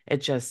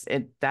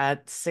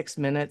 That 6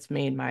 minutes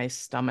made my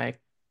stomach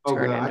oh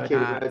turn God, I into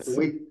can't imagine.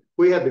 knots.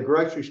 We had the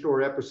grocery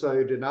store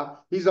episode, and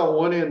he's on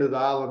one end of the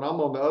island,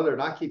 I'm on the other,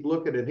 and I keep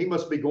looking, and he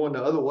must be going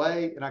the other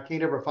way, and I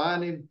can't ever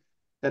find him.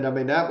 And I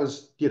mean, that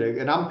was,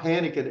 and I'm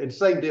panicking. And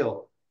same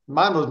deal.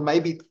 Mine was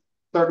maybe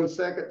 30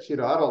 seconds. I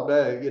don't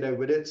know,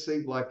 but it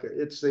seemed like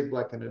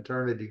an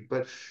eternity.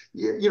 But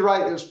you're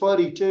right. It was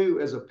funny too.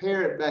 As a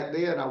parent back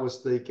then, I was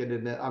thinking,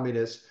 and I mean,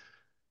 it's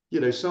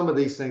some of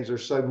these things are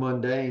so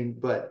mundane,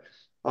 but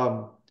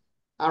um,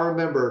 I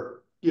remember,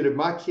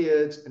 my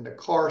kids in the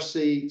car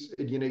seats,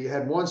 and, you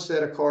had one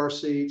set of car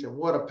seats, and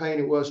what a pain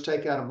it was to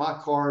take out of my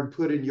car and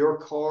put in your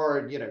car.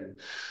 And,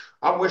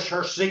 I wish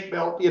her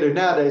seatbelt,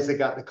 nowadays they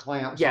got the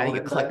clamps Yeah, on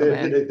you it. Back click them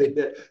then,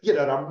 in.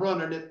 and I'm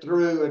running it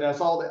through, and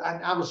that's all that.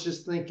 I was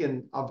just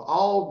thinking of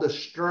all the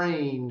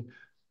strain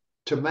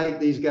to make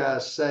these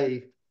guys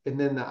safe. And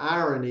then the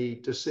irony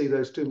to see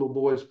those two little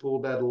boys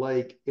pulled out of the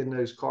lake in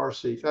those car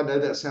seats. I know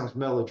that sounds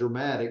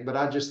melodramatic, but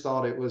I just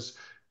thought it was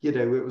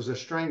a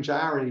strange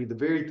irony. The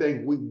very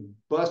thing we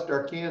bust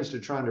our cans to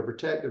trying to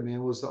protect them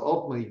in was the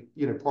ultimately,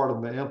 part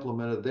of the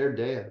implement of their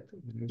death.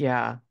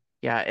 Yeah.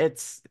 Yeah,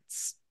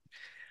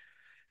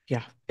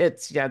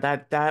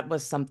 that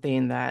was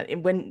something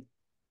when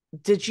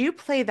did you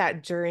play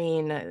that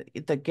during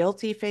the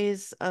guilty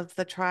phase of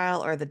the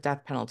trial or the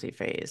death penalty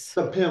phase?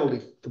 The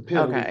penalty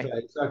Okay.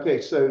 phase.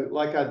 Okay, so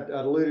like I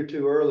alluded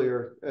to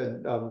earlier,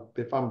 and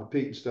if I'm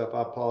repeating stuff,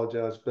 I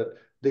apologize. But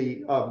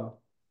the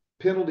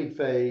penalty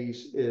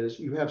phase is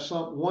you have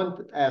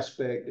one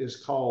aspect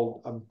is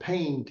called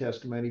pain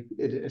testimony.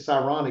 It's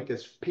ironic,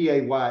 it's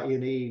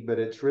PAYNE, but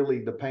it's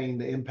really the pain,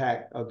 the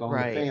impact on the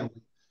Right.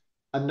 family.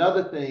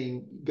 Another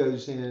thing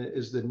goes in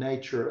is the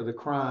nature of the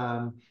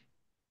crime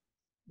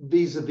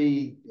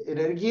vis-a-vis, and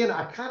again,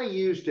 I kind of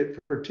used it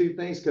for two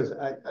things because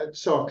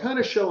so I'm kind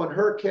of showing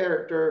her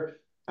character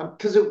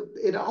because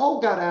it all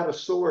got out of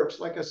sorts.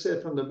 Like I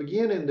said from the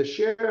beginning, the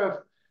sheriff,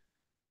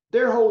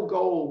 their whole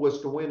goal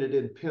was to win it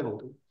in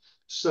penalty.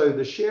 So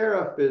the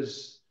sheriff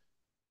is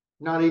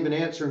not even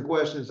answering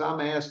questions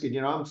I'm asking,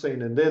 I'm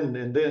saying, and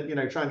then,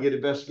 trying to get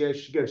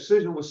investigation. She goes,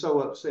 Susan was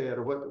so upset,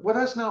 or what? Well,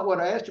 that's not what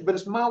I asked you, but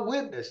it's my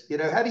witness.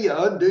 How do you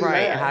undo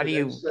Right. that? How do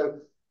you?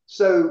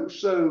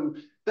 So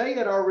they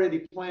had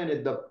already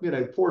planted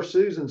the, poor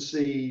Susan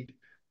seed,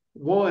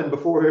 one,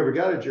 before we ever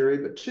got a jury,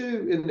 but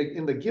two,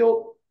 in the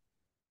guilt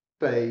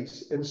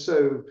phase. And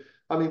so,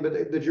 I mean,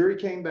 but the jury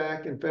came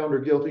back and found her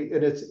guilty.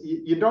 And it's,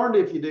 you darned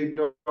if you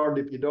do, darned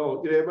if you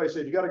don't. Everybody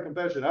said, you got a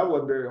confession. I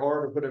wasn't very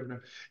hard or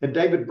whatever. And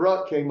David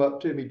Bruck came up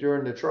to me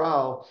during the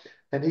trial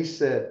and he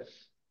said,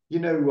 you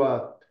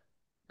know,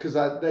 because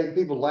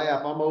people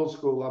laugh. I'm old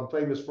school. I'm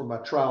famous for my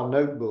trial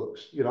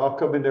notebooks. I'll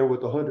come in there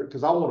with 100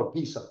 because I want a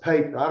piece of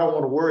paper. I don't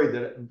want to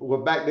worry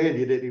well, back then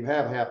you didn't even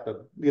have half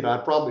the,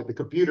 the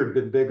computer had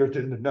been bigger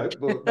than the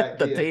notebook back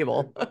The then.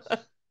 table.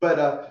 But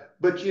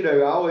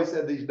I always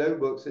had these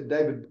notebooks, and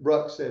David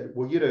Bruck said,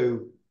 well,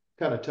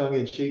 kind of tongue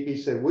in cheek, he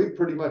said, we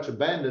pretty much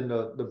abandoned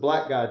the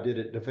black guy did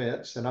it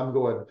defense. And I'm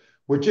going,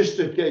 well, just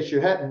in case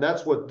you hadn't,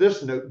 that's what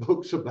this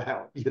notebook's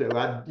about. I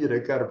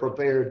kind of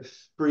prepared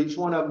for each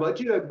one of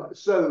them. But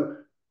so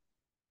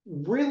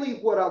really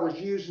what I was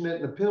using it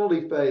in the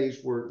penalty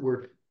phase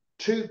were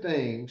two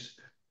things.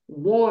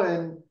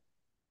 One,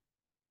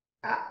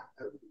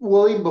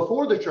 well, even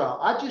before the trial,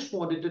 I just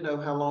wanted to know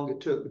how long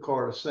it took the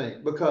car to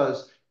sink.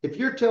 Because if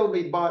you're telling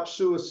me botched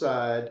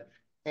suicide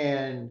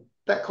and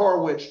that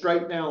car went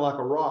straight down like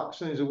a rock as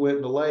soon as it went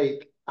in the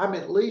lake, I'm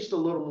at least a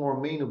little more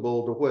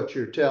amenable to what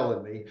you're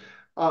telling me.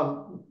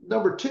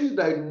 Number two,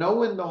 though,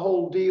 knowing the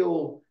whole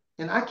deal,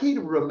 and I can't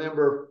even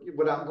remember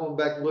without going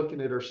back and looking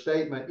at her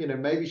statement,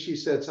 maybe she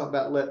said something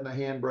about letting the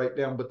handbrake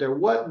down, but there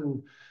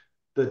wasn't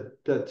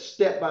the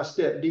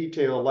step-by-step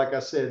detail, like I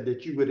said,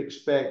 that you would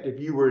expect if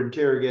you were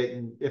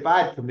interrogating, if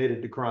I had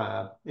committed the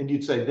crime, and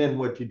you'd say, then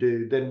what'd you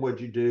do? Then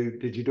what'd you do?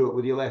 Did you do it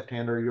with your left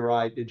hand or your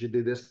right? Did you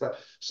do this? But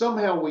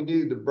somehow we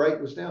knew the brake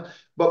was down.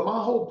 But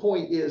my whole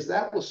point is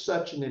that was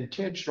such an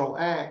intentional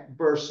act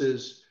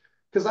versus,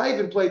 because I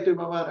even played through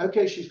my mind,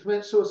 okay, she's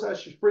committed suicide,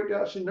 she's freaked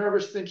out, she's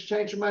nervous, then she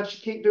changed her mind,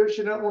 she can't do it,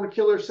 she doesn't want to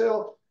kill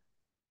herself.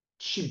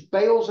 She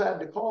bails out of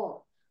the car.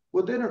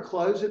 Well, then her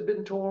clothes had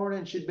been torn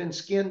and she'd been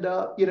skinned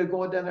up,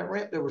 going down that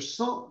ramp. There was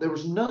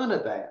none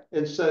of that.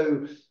 And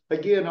so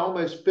again,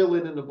 almost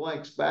filling in the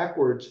blanks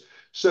backwards.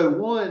 So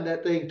one,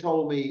 that thing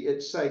told me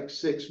it sank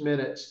 6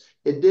 minutes.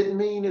 It didn't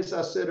mean, as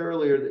I said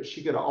earlier, that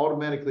she could have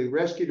automatically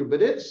rescued her,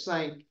 but it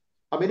sank.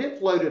 I mean, it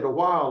floated a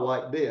while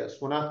like this,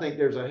 when I think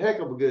there's a heck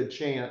of a good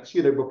chance,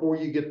 before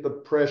you get the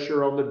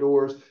pressure on the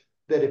doors,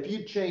 that if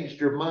you changed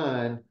your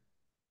mind,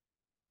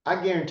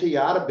 I guarantee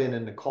you I'd have been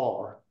in the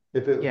car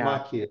if it was Yeah.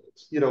 my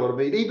kids. You know what I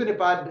mean? Even if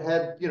I'd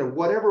had,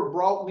 whatever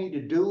brought me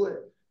to do it,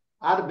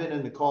 I'd have been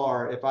in the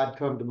car if I'd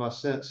come to my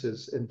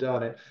senses and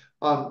done it.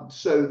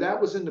 So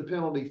that was in the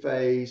penalty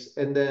phase.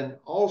 And then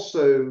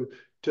also,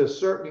 to a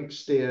certain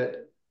extent,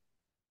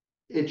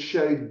 it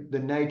showed the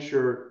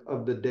nature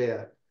of the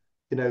death.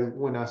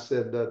 When I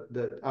said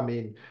I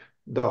mean,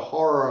 the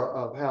horror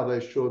of how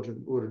those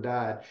children would have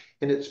died.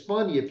 And it's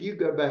funny, if you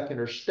go back in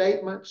her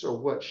statements or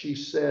what she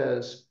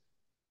says,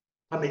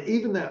 I mean,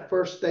 even that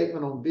first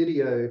statement on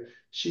video,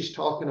 she's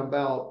talking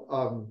about,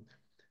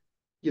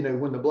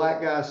 when the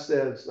black guy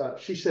says,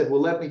 she said, well,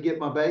 let me get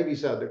my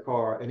babies out of the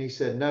car. And he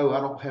said, no,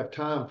 I don't have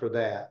time for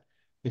that.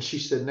 And she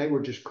said, and they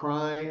were just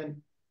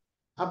crying.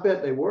 I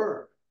bet they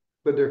were,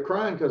 but they're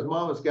crying because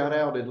mama's got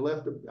out and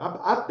left them.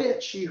 I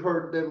bet she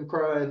heard them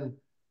crying.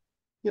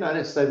 I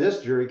didn't say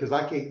this, jury, because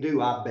I can't do,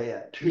 I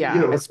bet. Yeah.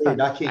 What I mean?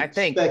 I I can't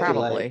think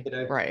speculate,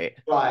 probably. Right.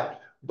 Right.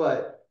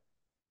 But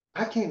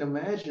I can't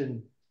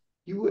imagine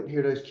you wouldn't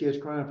hear those kids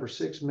crying for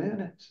 6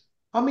 minutes.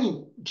 I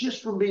mean,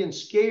 just from being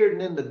scared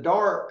and in the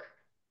dark,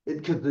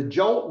 because the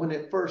jolt when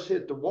it first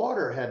hit the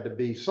water had to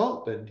be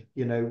something,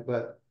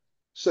 But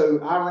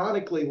so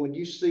ironically, when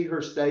you see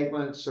her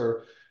statements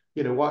or,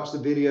 watch the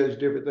videos,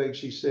 different things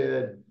she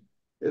said,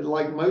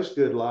 like most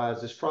good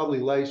lies, it's probably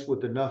laced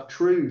with enough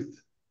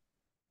truth.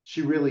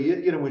 She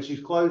really, when she's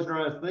closing her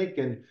eyes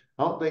thinking,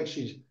 I don't think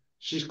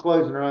she's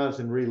closing her eyes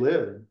and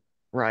reliving.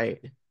 Right.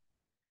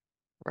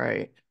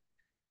 Right.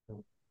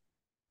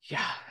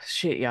 Yeah.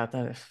 Shit. Yeah.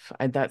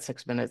 That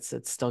 6 minutes,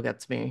 it still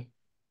gets me.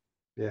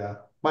 Yeah.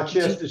 My Do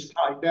chest is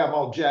tight now. I'm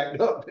all jacked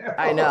up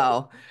I now.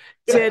 know.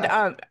 Did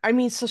I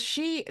mean, so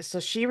she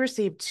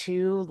received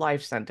two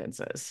life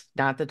sentences,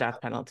 not the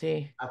death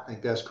penalty. I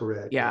think that's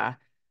correct. Yeah. Yeah.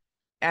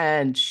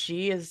 And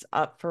she is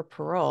up for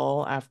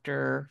parole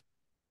after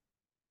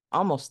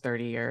almost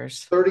 30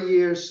 years. 30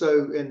 years.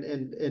 So in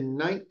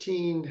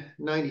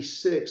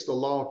 1996, the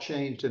law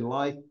changed and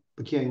life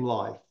became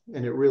life,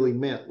 and it really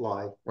meant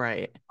life.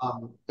 Right.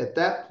 At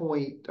that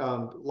point,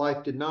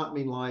 life did not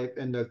mean life,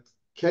 and the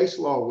case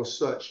law was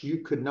such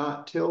you could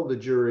not tell the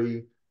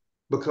jury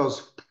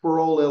because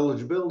parole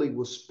eligibility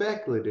was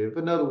speculative.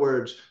 In other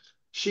words,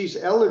 she's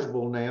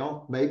eligible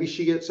now. Maybe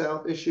she gets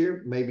out this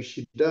year, maybe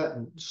she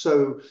doesn't.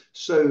 So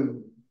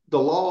the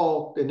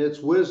law, in its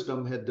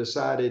wisdom, had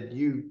decided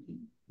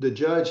the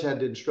judge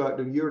had to instruct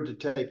them, you're to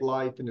take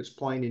life in its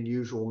plain and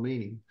usual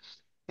meaning.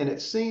 And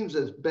it seems,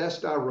 as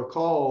best I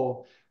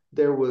recall,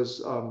 there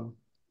was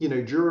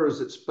jurors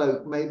that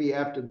spoke maybe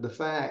after the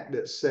fact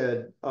that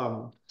said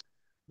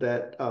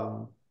that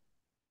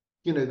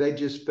they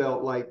just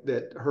felt like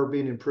that her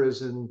being in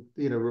prison,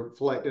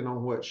 reflecting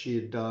on what she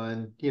had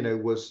done,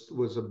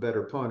 was a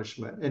better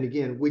punishment. And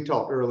again, we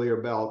talked earlier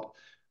about,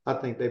 I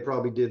think they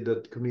probably did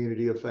the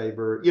community a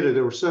favor.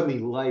 There were so many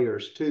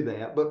layers to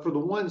that. But for the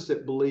ones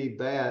that believe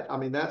that, I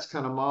mean, that's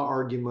kind of my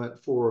argument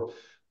for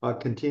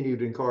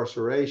continued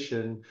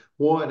incarceration.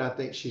 One, I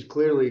think she's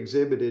clearly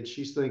exhibited,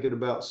 she's thinking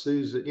about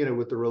Susan,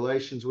 with the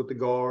relations with the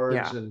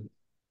guards Yeah. and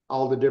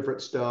all the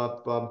different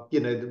stuff.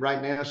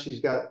 Right now she's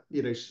got,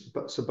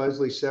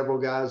 supposedly several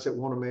guys that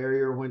want to marry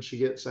her when she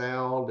gets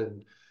out.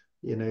 And,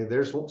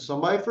 there's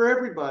somebody for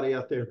everybody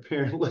out there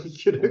apparently,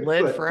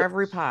 Lid but, for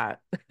every pot.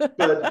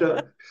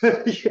 yeah,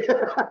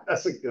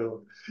 that's a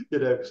good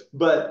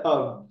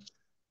one,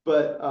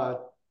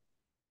 but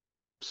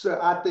so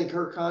I think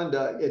her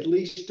conduct, at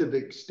least to the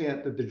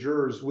extent that the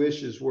jurors'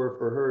 wishes were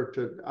for her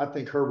to, I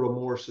think her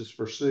remorse is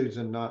for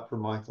Susan, not for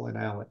Michael and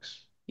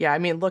Alex. Yeah, I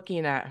mean,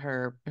 looking at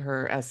her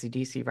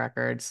SCDC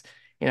records,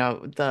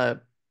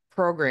 the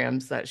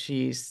programs that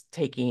she's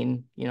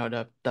taking,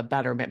 the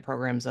betterment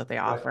programs that they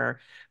Right. offer,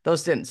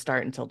 those didn't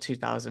start until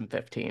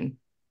 2015.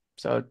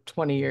 So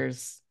 20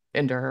 years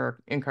into her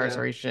Yeah.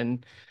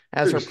 incarceration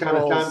as So her it's kind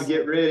of time to paroles.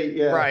 get ready.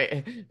 Yeah.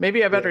 Right.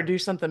 Maybe I better Yeah. do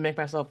something, make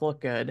myself look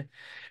good.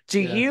 Do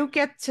Yeah. you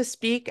get to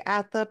speak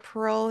at the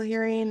parole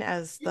hearing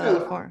as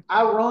the form?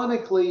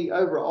 Ironically,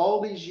 over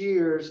all these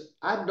years,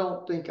 I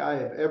don't think I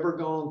have ever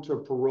gone to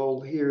a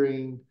parole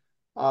hearing.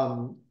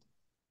 Um,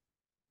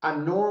 I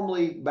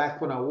normally,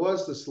 back when I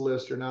was the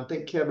solicitor, and I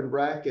think Kevin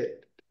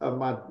Brackett,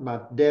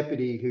 my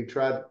deputy who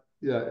tried,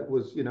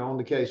 was, on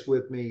the case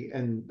with me,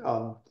 and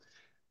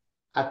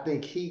I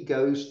think he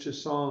goes to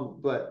some,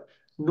 but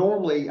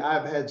normally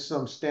I've had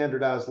some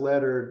standardized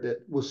letter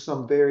that was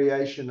some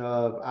variation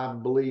of, I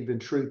believe in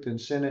truth in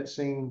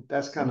sentencing.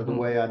 That's kind of the Hmm.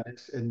 way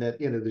and that,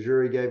 the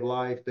jury gave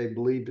life, they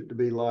believed it to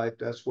be life.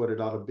 That's what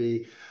it ought to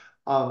be.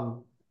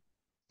 Um,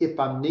 if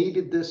I'm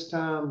needed this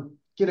time,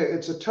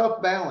 it's a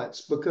tough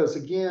balance because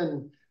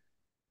again,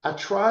 I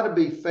try to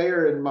be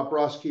fair in my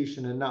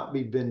prosecution and not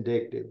be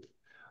vindictive.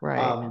 Right.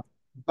 Um,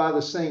 by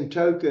the same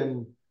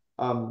token,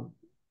 um,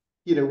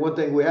 one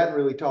thing we hadn't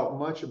really talked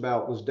much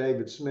about was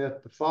David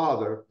Smith, the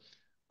father.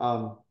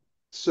 Um,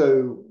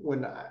 so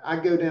when I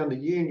go down to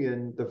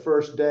Union the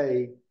first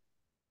day,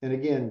 and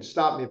again,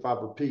 stop me if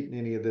I'm repeating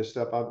any of this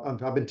stuff.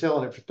 I've been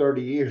telling it for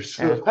 30 years.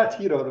 Yeah. So,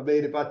 you know what I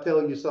mean? If I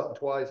tell you something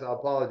twice, I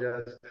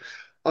apologize.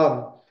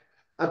 Um,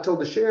 I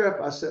told the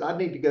sheriff, I said, I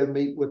need to go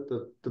meet with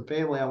the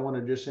family. I want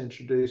to just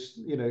introduce,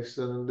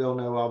 so they'll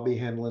know I'll be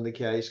handling the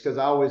case. Because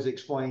I always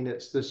explain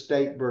it's the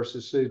state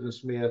versus Susan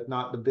Smith,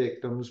 not the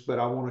victims, but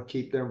I want to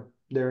keep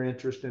their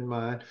interest in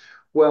mind.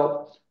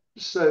 Well,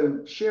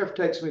 so sheriff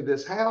takes me to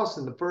this house,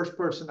 and the first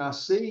person I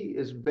see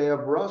is Bev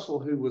Russell,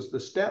 who was the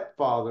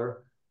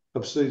stepfather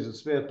of Susan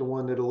Smith, the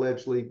one that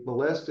allegedly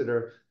molested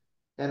her.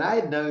 And I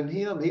had known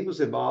him. He was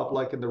involved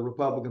like in the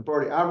Republican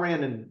Party. I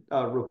ran in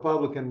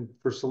Republican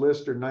for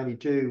solicitor in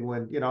 '92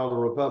 when, all the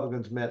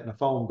Republicans met in a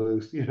phone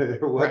booth, there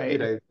was, Right.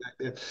 back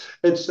then.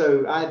 And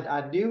so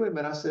I knew him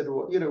and I said,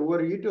 well, what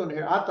are you doing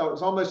here? I thought it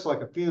was almost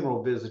like a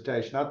funeral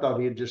visitation. I thought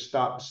he had just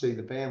stopped to see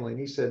the family. And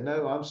he said,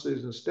 no, I'm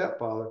Susan's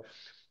stepfather.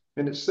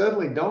 And it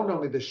suddenly dawned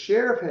on me the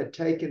sheriff had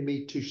taken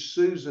me to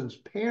Susan's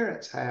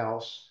parents'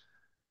 house,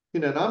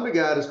 and I'm the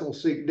guy that's going to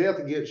seek death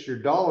against your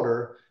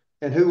daughter.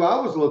 And who I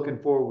was looking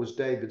for was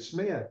David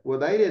Smith. Well,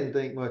 they didn't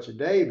think much of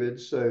David.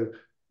 So,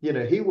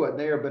 he wasn't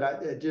there. But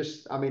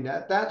I mean,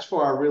 that's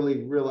where I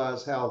really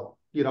realized how,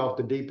 off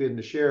the deep end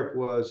the sheriff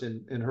was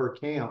in her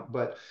camp.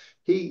 But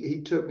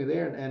he took me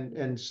there.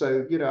 And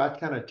so, I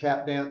kind of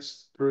tap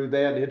danced through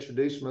that,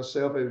 introduced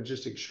myself. It was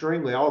just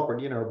extremely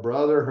awkward. Her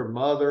brother, her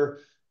mother,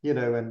 and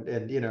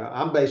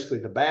I'm basically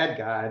the bad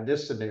guy in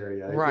this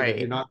scenario. You're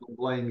Right. not going to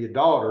blame your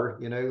daughter,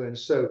 and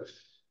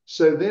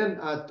so then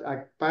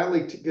I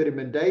finally get him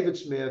in. David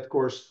Smith, of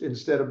course,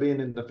 instead of being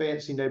in the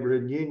fancy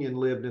neighborhood in Union,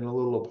 lived in a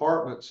little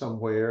apartment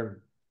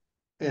somewhere.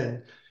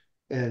 And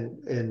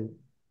and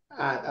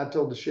I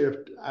told the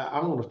sheriff I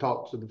want to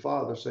talk to the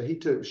father. So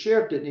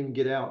sheriff didn't even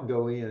get out and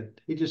go in.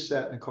 He just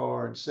sat in the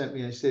car and sent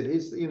me. And he said,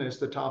 it's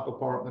the top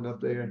apartment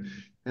up there.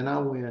 And I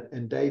went,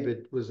 and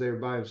David was there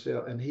by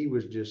himself, and he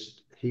was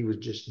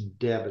just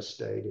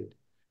devastated.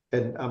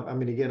 And I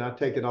mean, again, I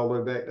take it all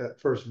the way back to that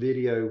first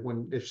video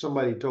when if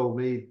somebody told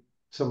me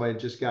somebody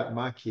just got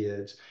my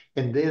kids,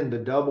 and then the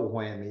double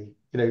whammy.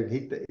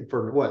 He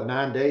for what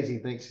 9 days he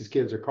thinks his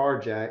kids are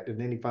carjacked,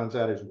 and then he finds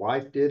out his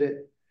wife did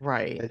it.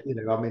 Right.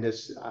 And, I mean,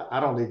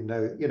 I don't even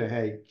know,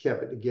 how he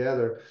kept it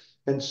together.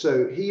 And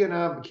so he and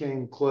I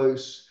became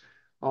close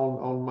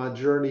on my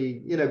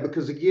journey,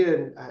 because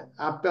again,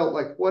 I felt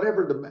like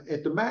whatever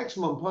if the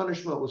maximum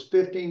punishment was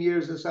 15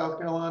 years in South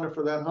Carolina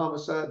for that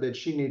homicide, then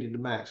she needed the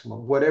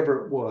maximum,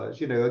 whatever it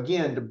was,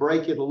 again, to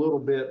break it a little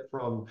bit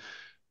from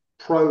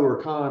pro or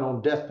con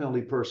on death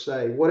penalty per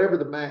se, whatever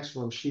the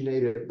maximum she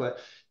needed. But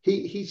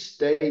he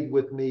stayed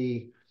with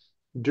me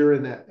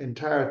during that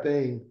entire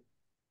thing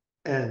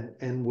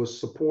and was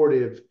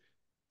supportive.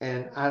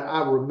 And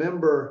I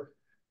remember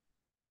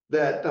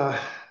that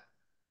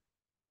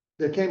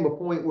there came a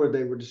point where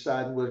they were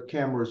deciding whether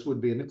cameras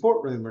would be in the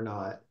courtroom or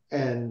not.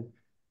 And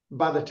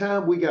by the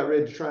time we got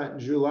ready to try it in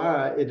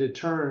July, it had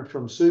turned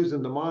from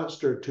Susan the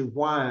monster to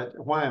why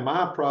am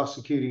I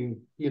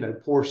prosecuting,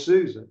 poor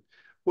Susan?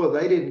 Well,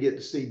 they didn't get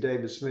to see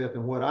David Smith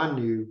and what I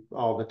knew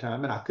all the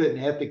time, and I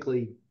couldn't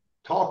ethically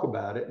talk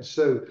about it. And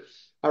so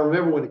I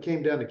remember when it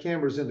came down to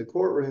cameras in the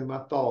courtroom, I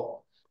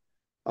thought,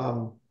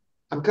 um,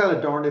 I'm kind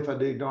of darned if I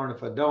do, darned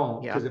if I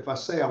don't. Yeah. Because if I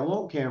say I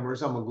want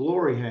cameras, I'm a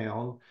glory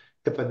hound.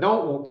 If I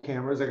don't want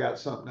cameras, I got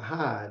something to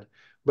hide.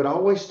 But I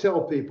always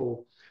tell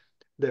people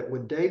that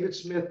when David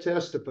Smith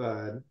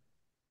testified,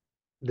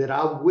 that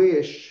I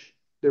wish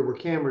there were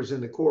cameras in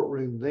the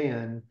courtroom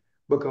then,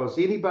 because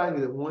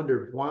anybody that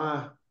wondered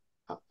why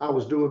I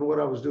was doing what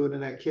I was doing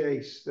in that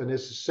case, and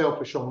this is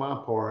selfish on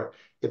my part,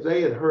 if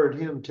they had heard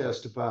him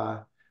testify,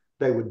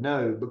 they would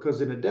know.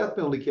 Because in a death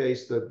penalty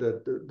case,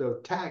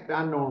 the tact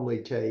I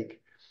normally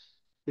take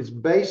is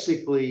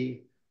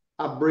basically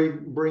I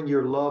bring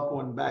your loved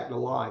one back to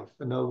life.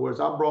 In other words,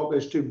 I brought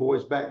those two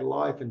boys back to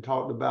life and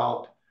talked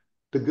about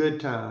the good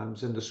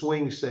times and the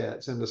swing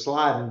sets and the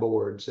sliding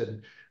boards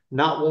and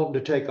not wanting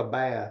to take a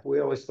bath. We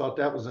always thought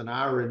that was an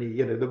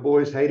irony. The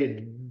boys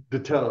hated the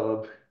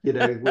tub,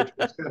 which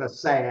was kind of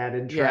sad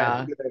and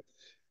tragic.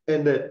 Yeah.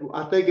 And that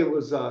I think it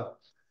was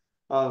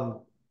um,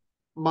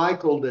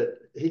 Michael that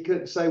he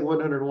couldn't say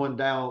 101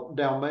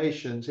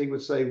 Dalmatians, he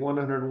would say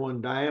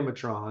 101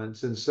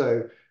 Diametrons.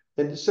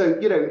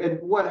 And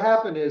what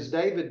happened is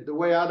David, the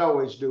way I'd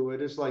always do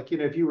it is like,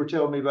 if you were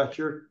telling me about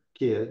your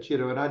kids,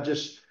 and I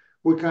just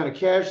would kind of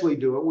casually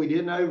do it. We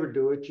didn't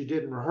overdo it. You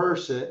didn't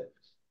rehearse it.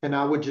 And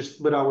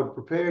but I would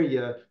prepare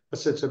you. I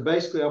said, so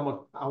basically I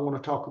want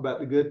to talk about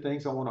the good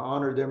things. I want to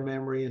honor their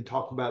memory and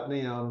talk about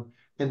them.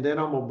 And then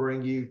I'm going to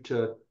bring you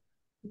to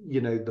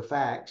the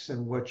facts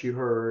and what you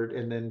heard,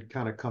 and then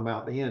kind of come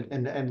out the end.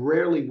 And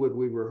rarely would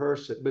we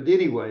rehearse it. But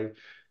anyway,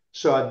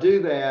 so I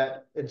do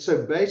that. And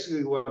so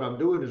basically what I'm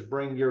doing is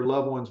bring your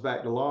loved ones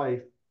back to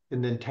life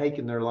and then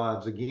taking their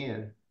lives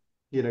again,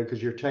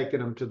 because you're taking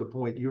them to the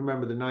point. You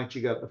remember the night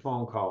you got the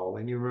phone call,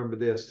 and you remember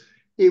this.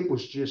 It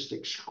was just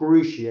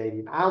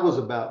excruciating. I was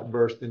about to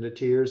burst into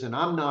tears, and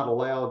I'm not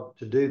allowed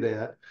to do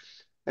that.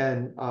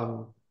 And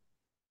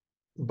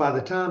by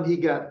the time he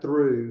got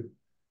through,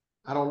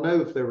 I don't know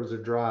if there was a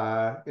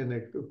dry eye in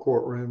the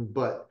courtroom,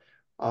 but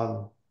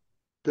um,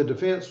 the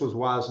defense was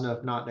wise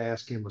enough not to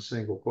ask him a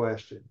single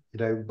question,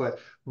 But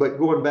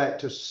going back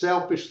to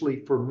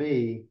selfishly for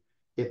me,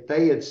 if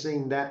they had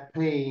seen that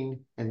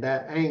pain and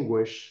that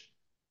anguish,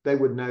 they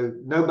would know.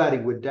 Nobody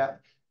would doubt,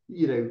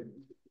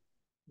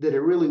 that it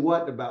really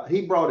wasn't about.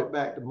 He brought it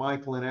back to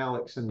Michael and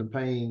Alex and the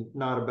pain,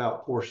 not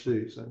about poor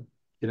Susan,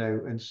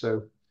 And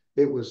so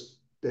it was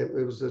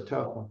a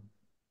tough one.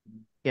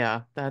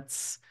 Yeah.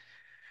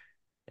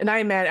 And I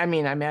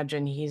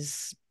imagine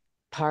he's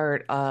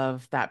part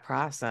of that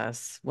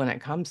process when it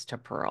comes to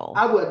Pearl.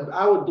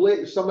 I would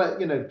believe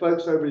somebody,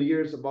 folks over the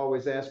years have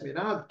always asked me, and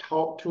I've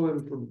talked to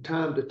him from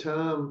time to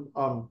time.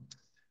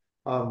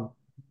 Um,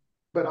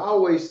 but I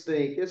always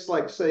think it's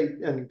like, say,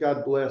 and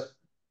God bless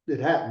it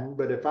happened,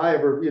 but if I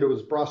ever,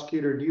 was a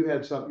prosecutor and you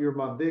had something, you're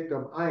my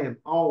victim, I am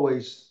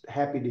always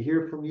happy to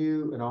hear from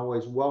you and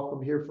always welcome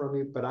to hear from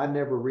you, but I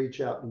never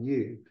reach out to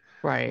you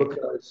Right.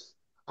 because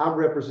I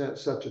represent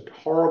such a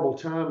horrible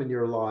time in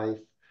your life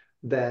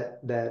that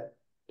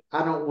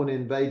I don't want to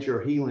invade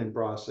your healing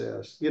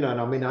process. And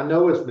I mean, I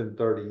know it's been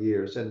 30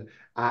 years, and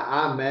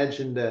I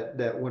imagine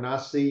that when I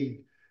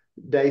see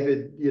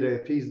David,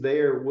 if he's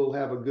there, we'll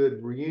have a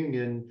good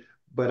reunion.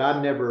 But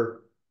I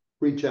never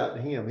reach out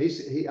to him.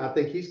 I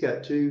think he's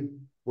got two,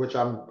 which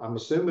I'm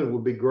assuming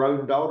would be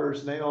grown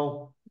daughters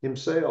now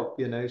himself.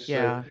 So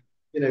Yeah.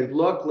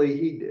 luckily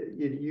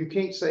you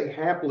can't say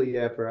happily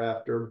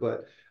after,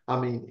 but I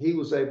mean, he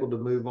was able to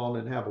move on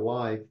and have a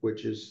life,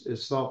 which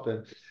is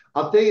something.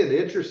 I'll tell you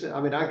the interesting.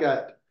 I mean,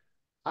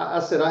 I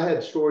said I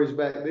had stories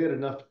back then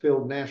enough to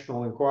fill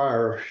National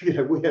Enquirer.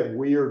 We had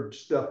weird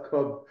stuff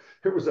come.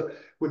 It was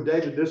when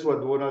David, this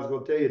wasn't the one I was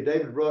going to tell you.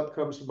 David Ruck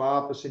comes to my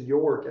office in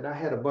York, and I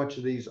had a bunch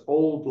of these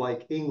old,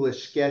 like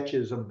English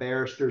sketches of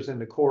barristers in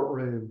the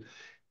courtroom,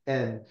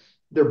 and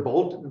they're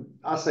bolted.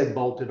 I say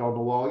bolted on the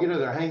wall.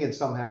 They're hanging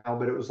somehow,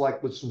 but it was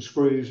like with some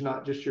screws,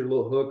 not just your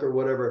little hook or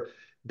whatever.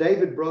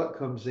 David Bruck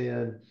comes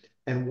in,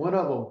 and one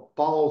of them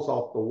falls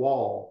off the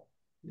wall.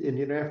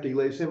 And after he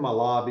leaves in my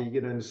lobby,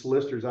 in the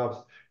solicitor's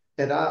office,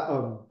 and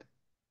I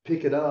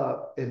pick it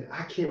up, and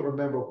I can't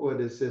remember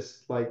what is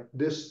this like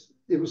this.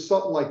 It was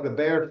something like the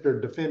barrister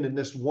defending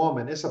this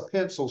woman. It's a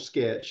pencil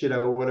sketch,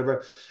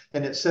 whatever,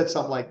 and it said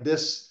something like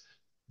this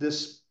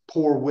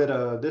poor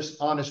widow, this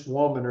honest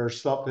woman or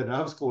something. And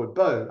I was going,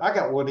 Bo, I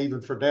got one even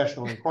for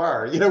National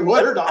Enquirer.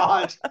 What are the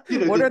odds?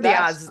 What are the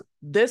odds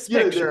this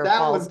picture that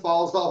falls? one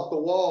falls off the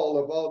wall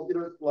of all,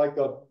 like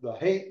the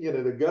hate,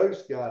 the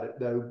ghost got it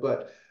though.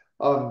 But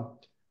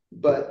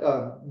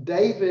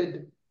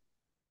David,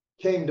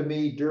 came to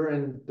me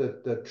during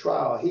the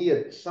trial. He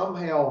had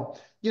somehow,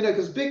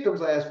 because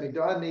victims asked me,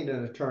 do I need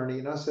an attorney?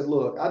 And I said,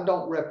 look, I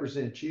don't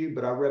represent you,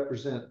 but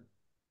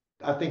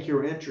I think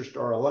your interests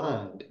are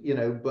aligned,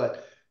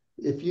 but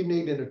if you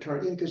need an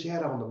attorney, because you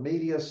had all the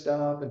media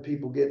stuff and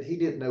he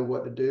didn't know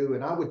what to do.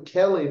 And I would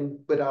tell him,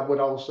 but I would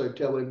also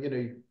tell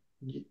him,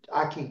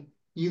 I can't,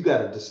 you got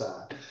to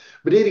decide.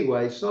 But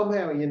anyway,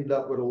 somehow he ended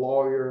up with a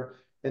lawyer,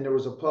 and there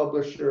was a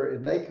publisher,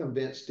 and they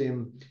convinced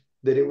him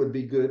that it would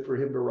be good for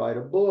him to write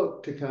a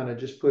book to kind of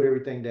just put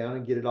everything down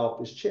and get it off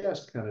his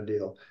chest kind of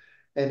deal.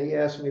 And he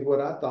asked me what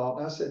I thought.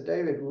 And I said,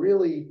 David,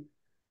 really,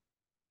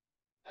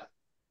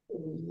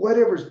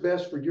 whatever's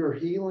best for your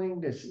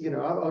healing is,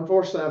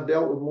 unfortunately, I've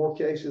dealt with more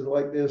cases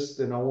like this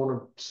than I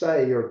want to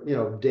say, or,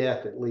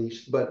 death at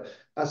least. But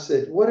I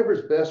said,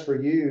 whatever's best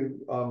for you,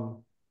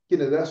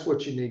 that's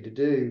what you need to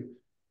do.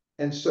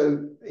 And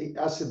so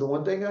I said, the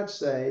one thing I'd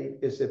say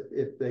is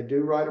if they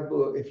do write a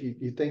book, if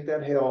you think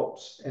that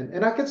helps,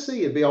 and I could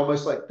see it'd be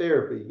almost like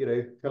therapy,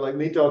 kind of like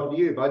me talking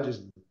to you, if I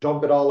just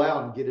dump it all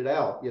out and get it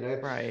out,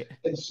 Right.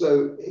 And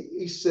so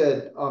he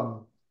said,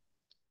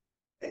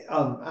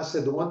 I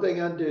said, the one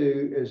thing I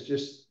do is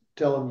just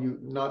tell them you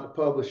not to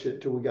publish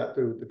it till we got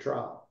through with the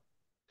trial.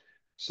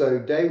 So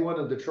day one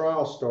of the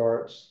trial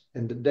starts,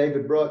 and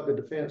David Bruck, the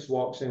defense,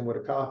 walks in with a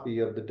copy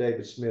of the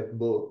David Smith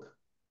book.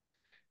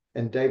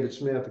 And David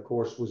Smith, of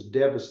course, was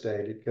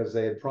devastated because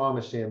they had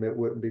promised him it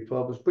wouldn't be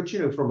published. But,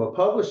 from a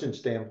publishing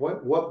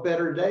standpoint, what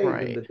better day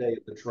than the day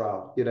of the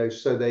trial?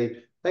 So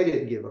they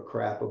didn't give a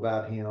crap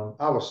about him.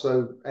 I was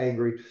so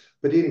angry.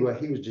 But anyway,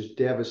 he was just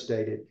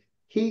devastated.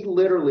 He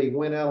literally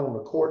went out on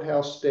the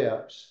courthouse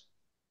steps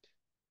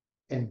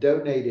and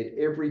donated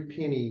every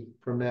penny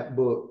from that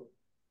book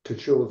to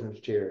children's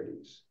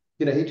charities.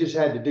 He just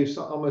had to do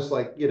something almost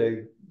like,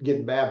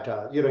 getting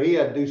baptized. He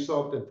had to do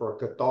something for a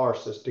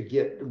catharsis to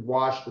get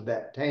washed of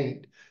that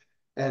taint.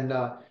 And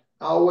I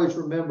always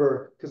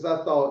remember, because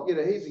I thought,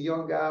 he's a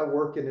young guy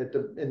working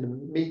in the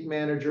meat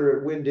manager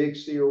at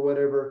Winn-Dixie or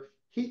whatever.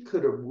 He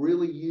could have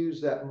really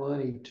used that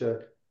money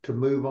to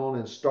move on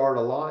and start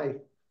a life.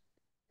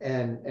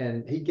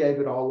 And he gave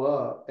it all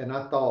up. And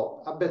I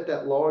thought, I bet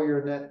that lawyer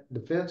and that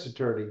defense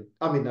attorney,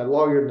 that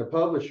lawyer and the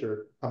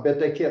publisher, I bet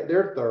they kept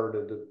their third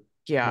of the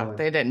money.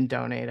 They didn't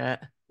donate it.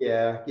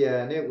 Yeah,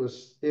 and that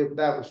was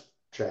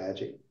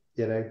tragic,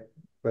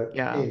 but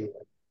anyway.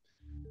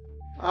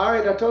 All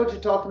right, I told you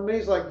talking to me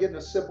is like getting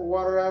a sip of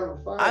water out of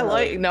a fire. I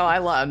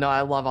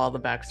love all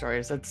the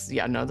backstories.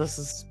 This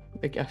is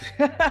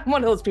I'm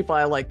one of those people,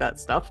 I like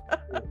that stuff.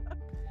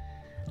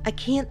 I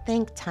can't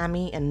thank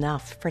Tommy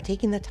enough for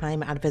taking the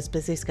time out of his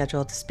busy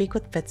schedule to speak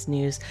with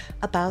FITSNews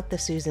about the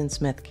Susan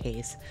Smith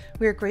case.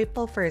 We are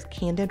grateful for his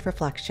candid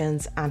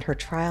reflections on her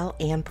trial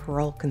and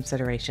parole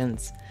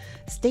considerations.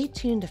 Stay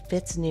tuned to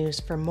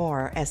FITSNews for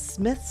more as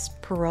Smith's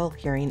parole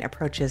hearing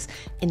approaches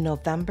in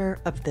November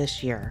of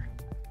this year.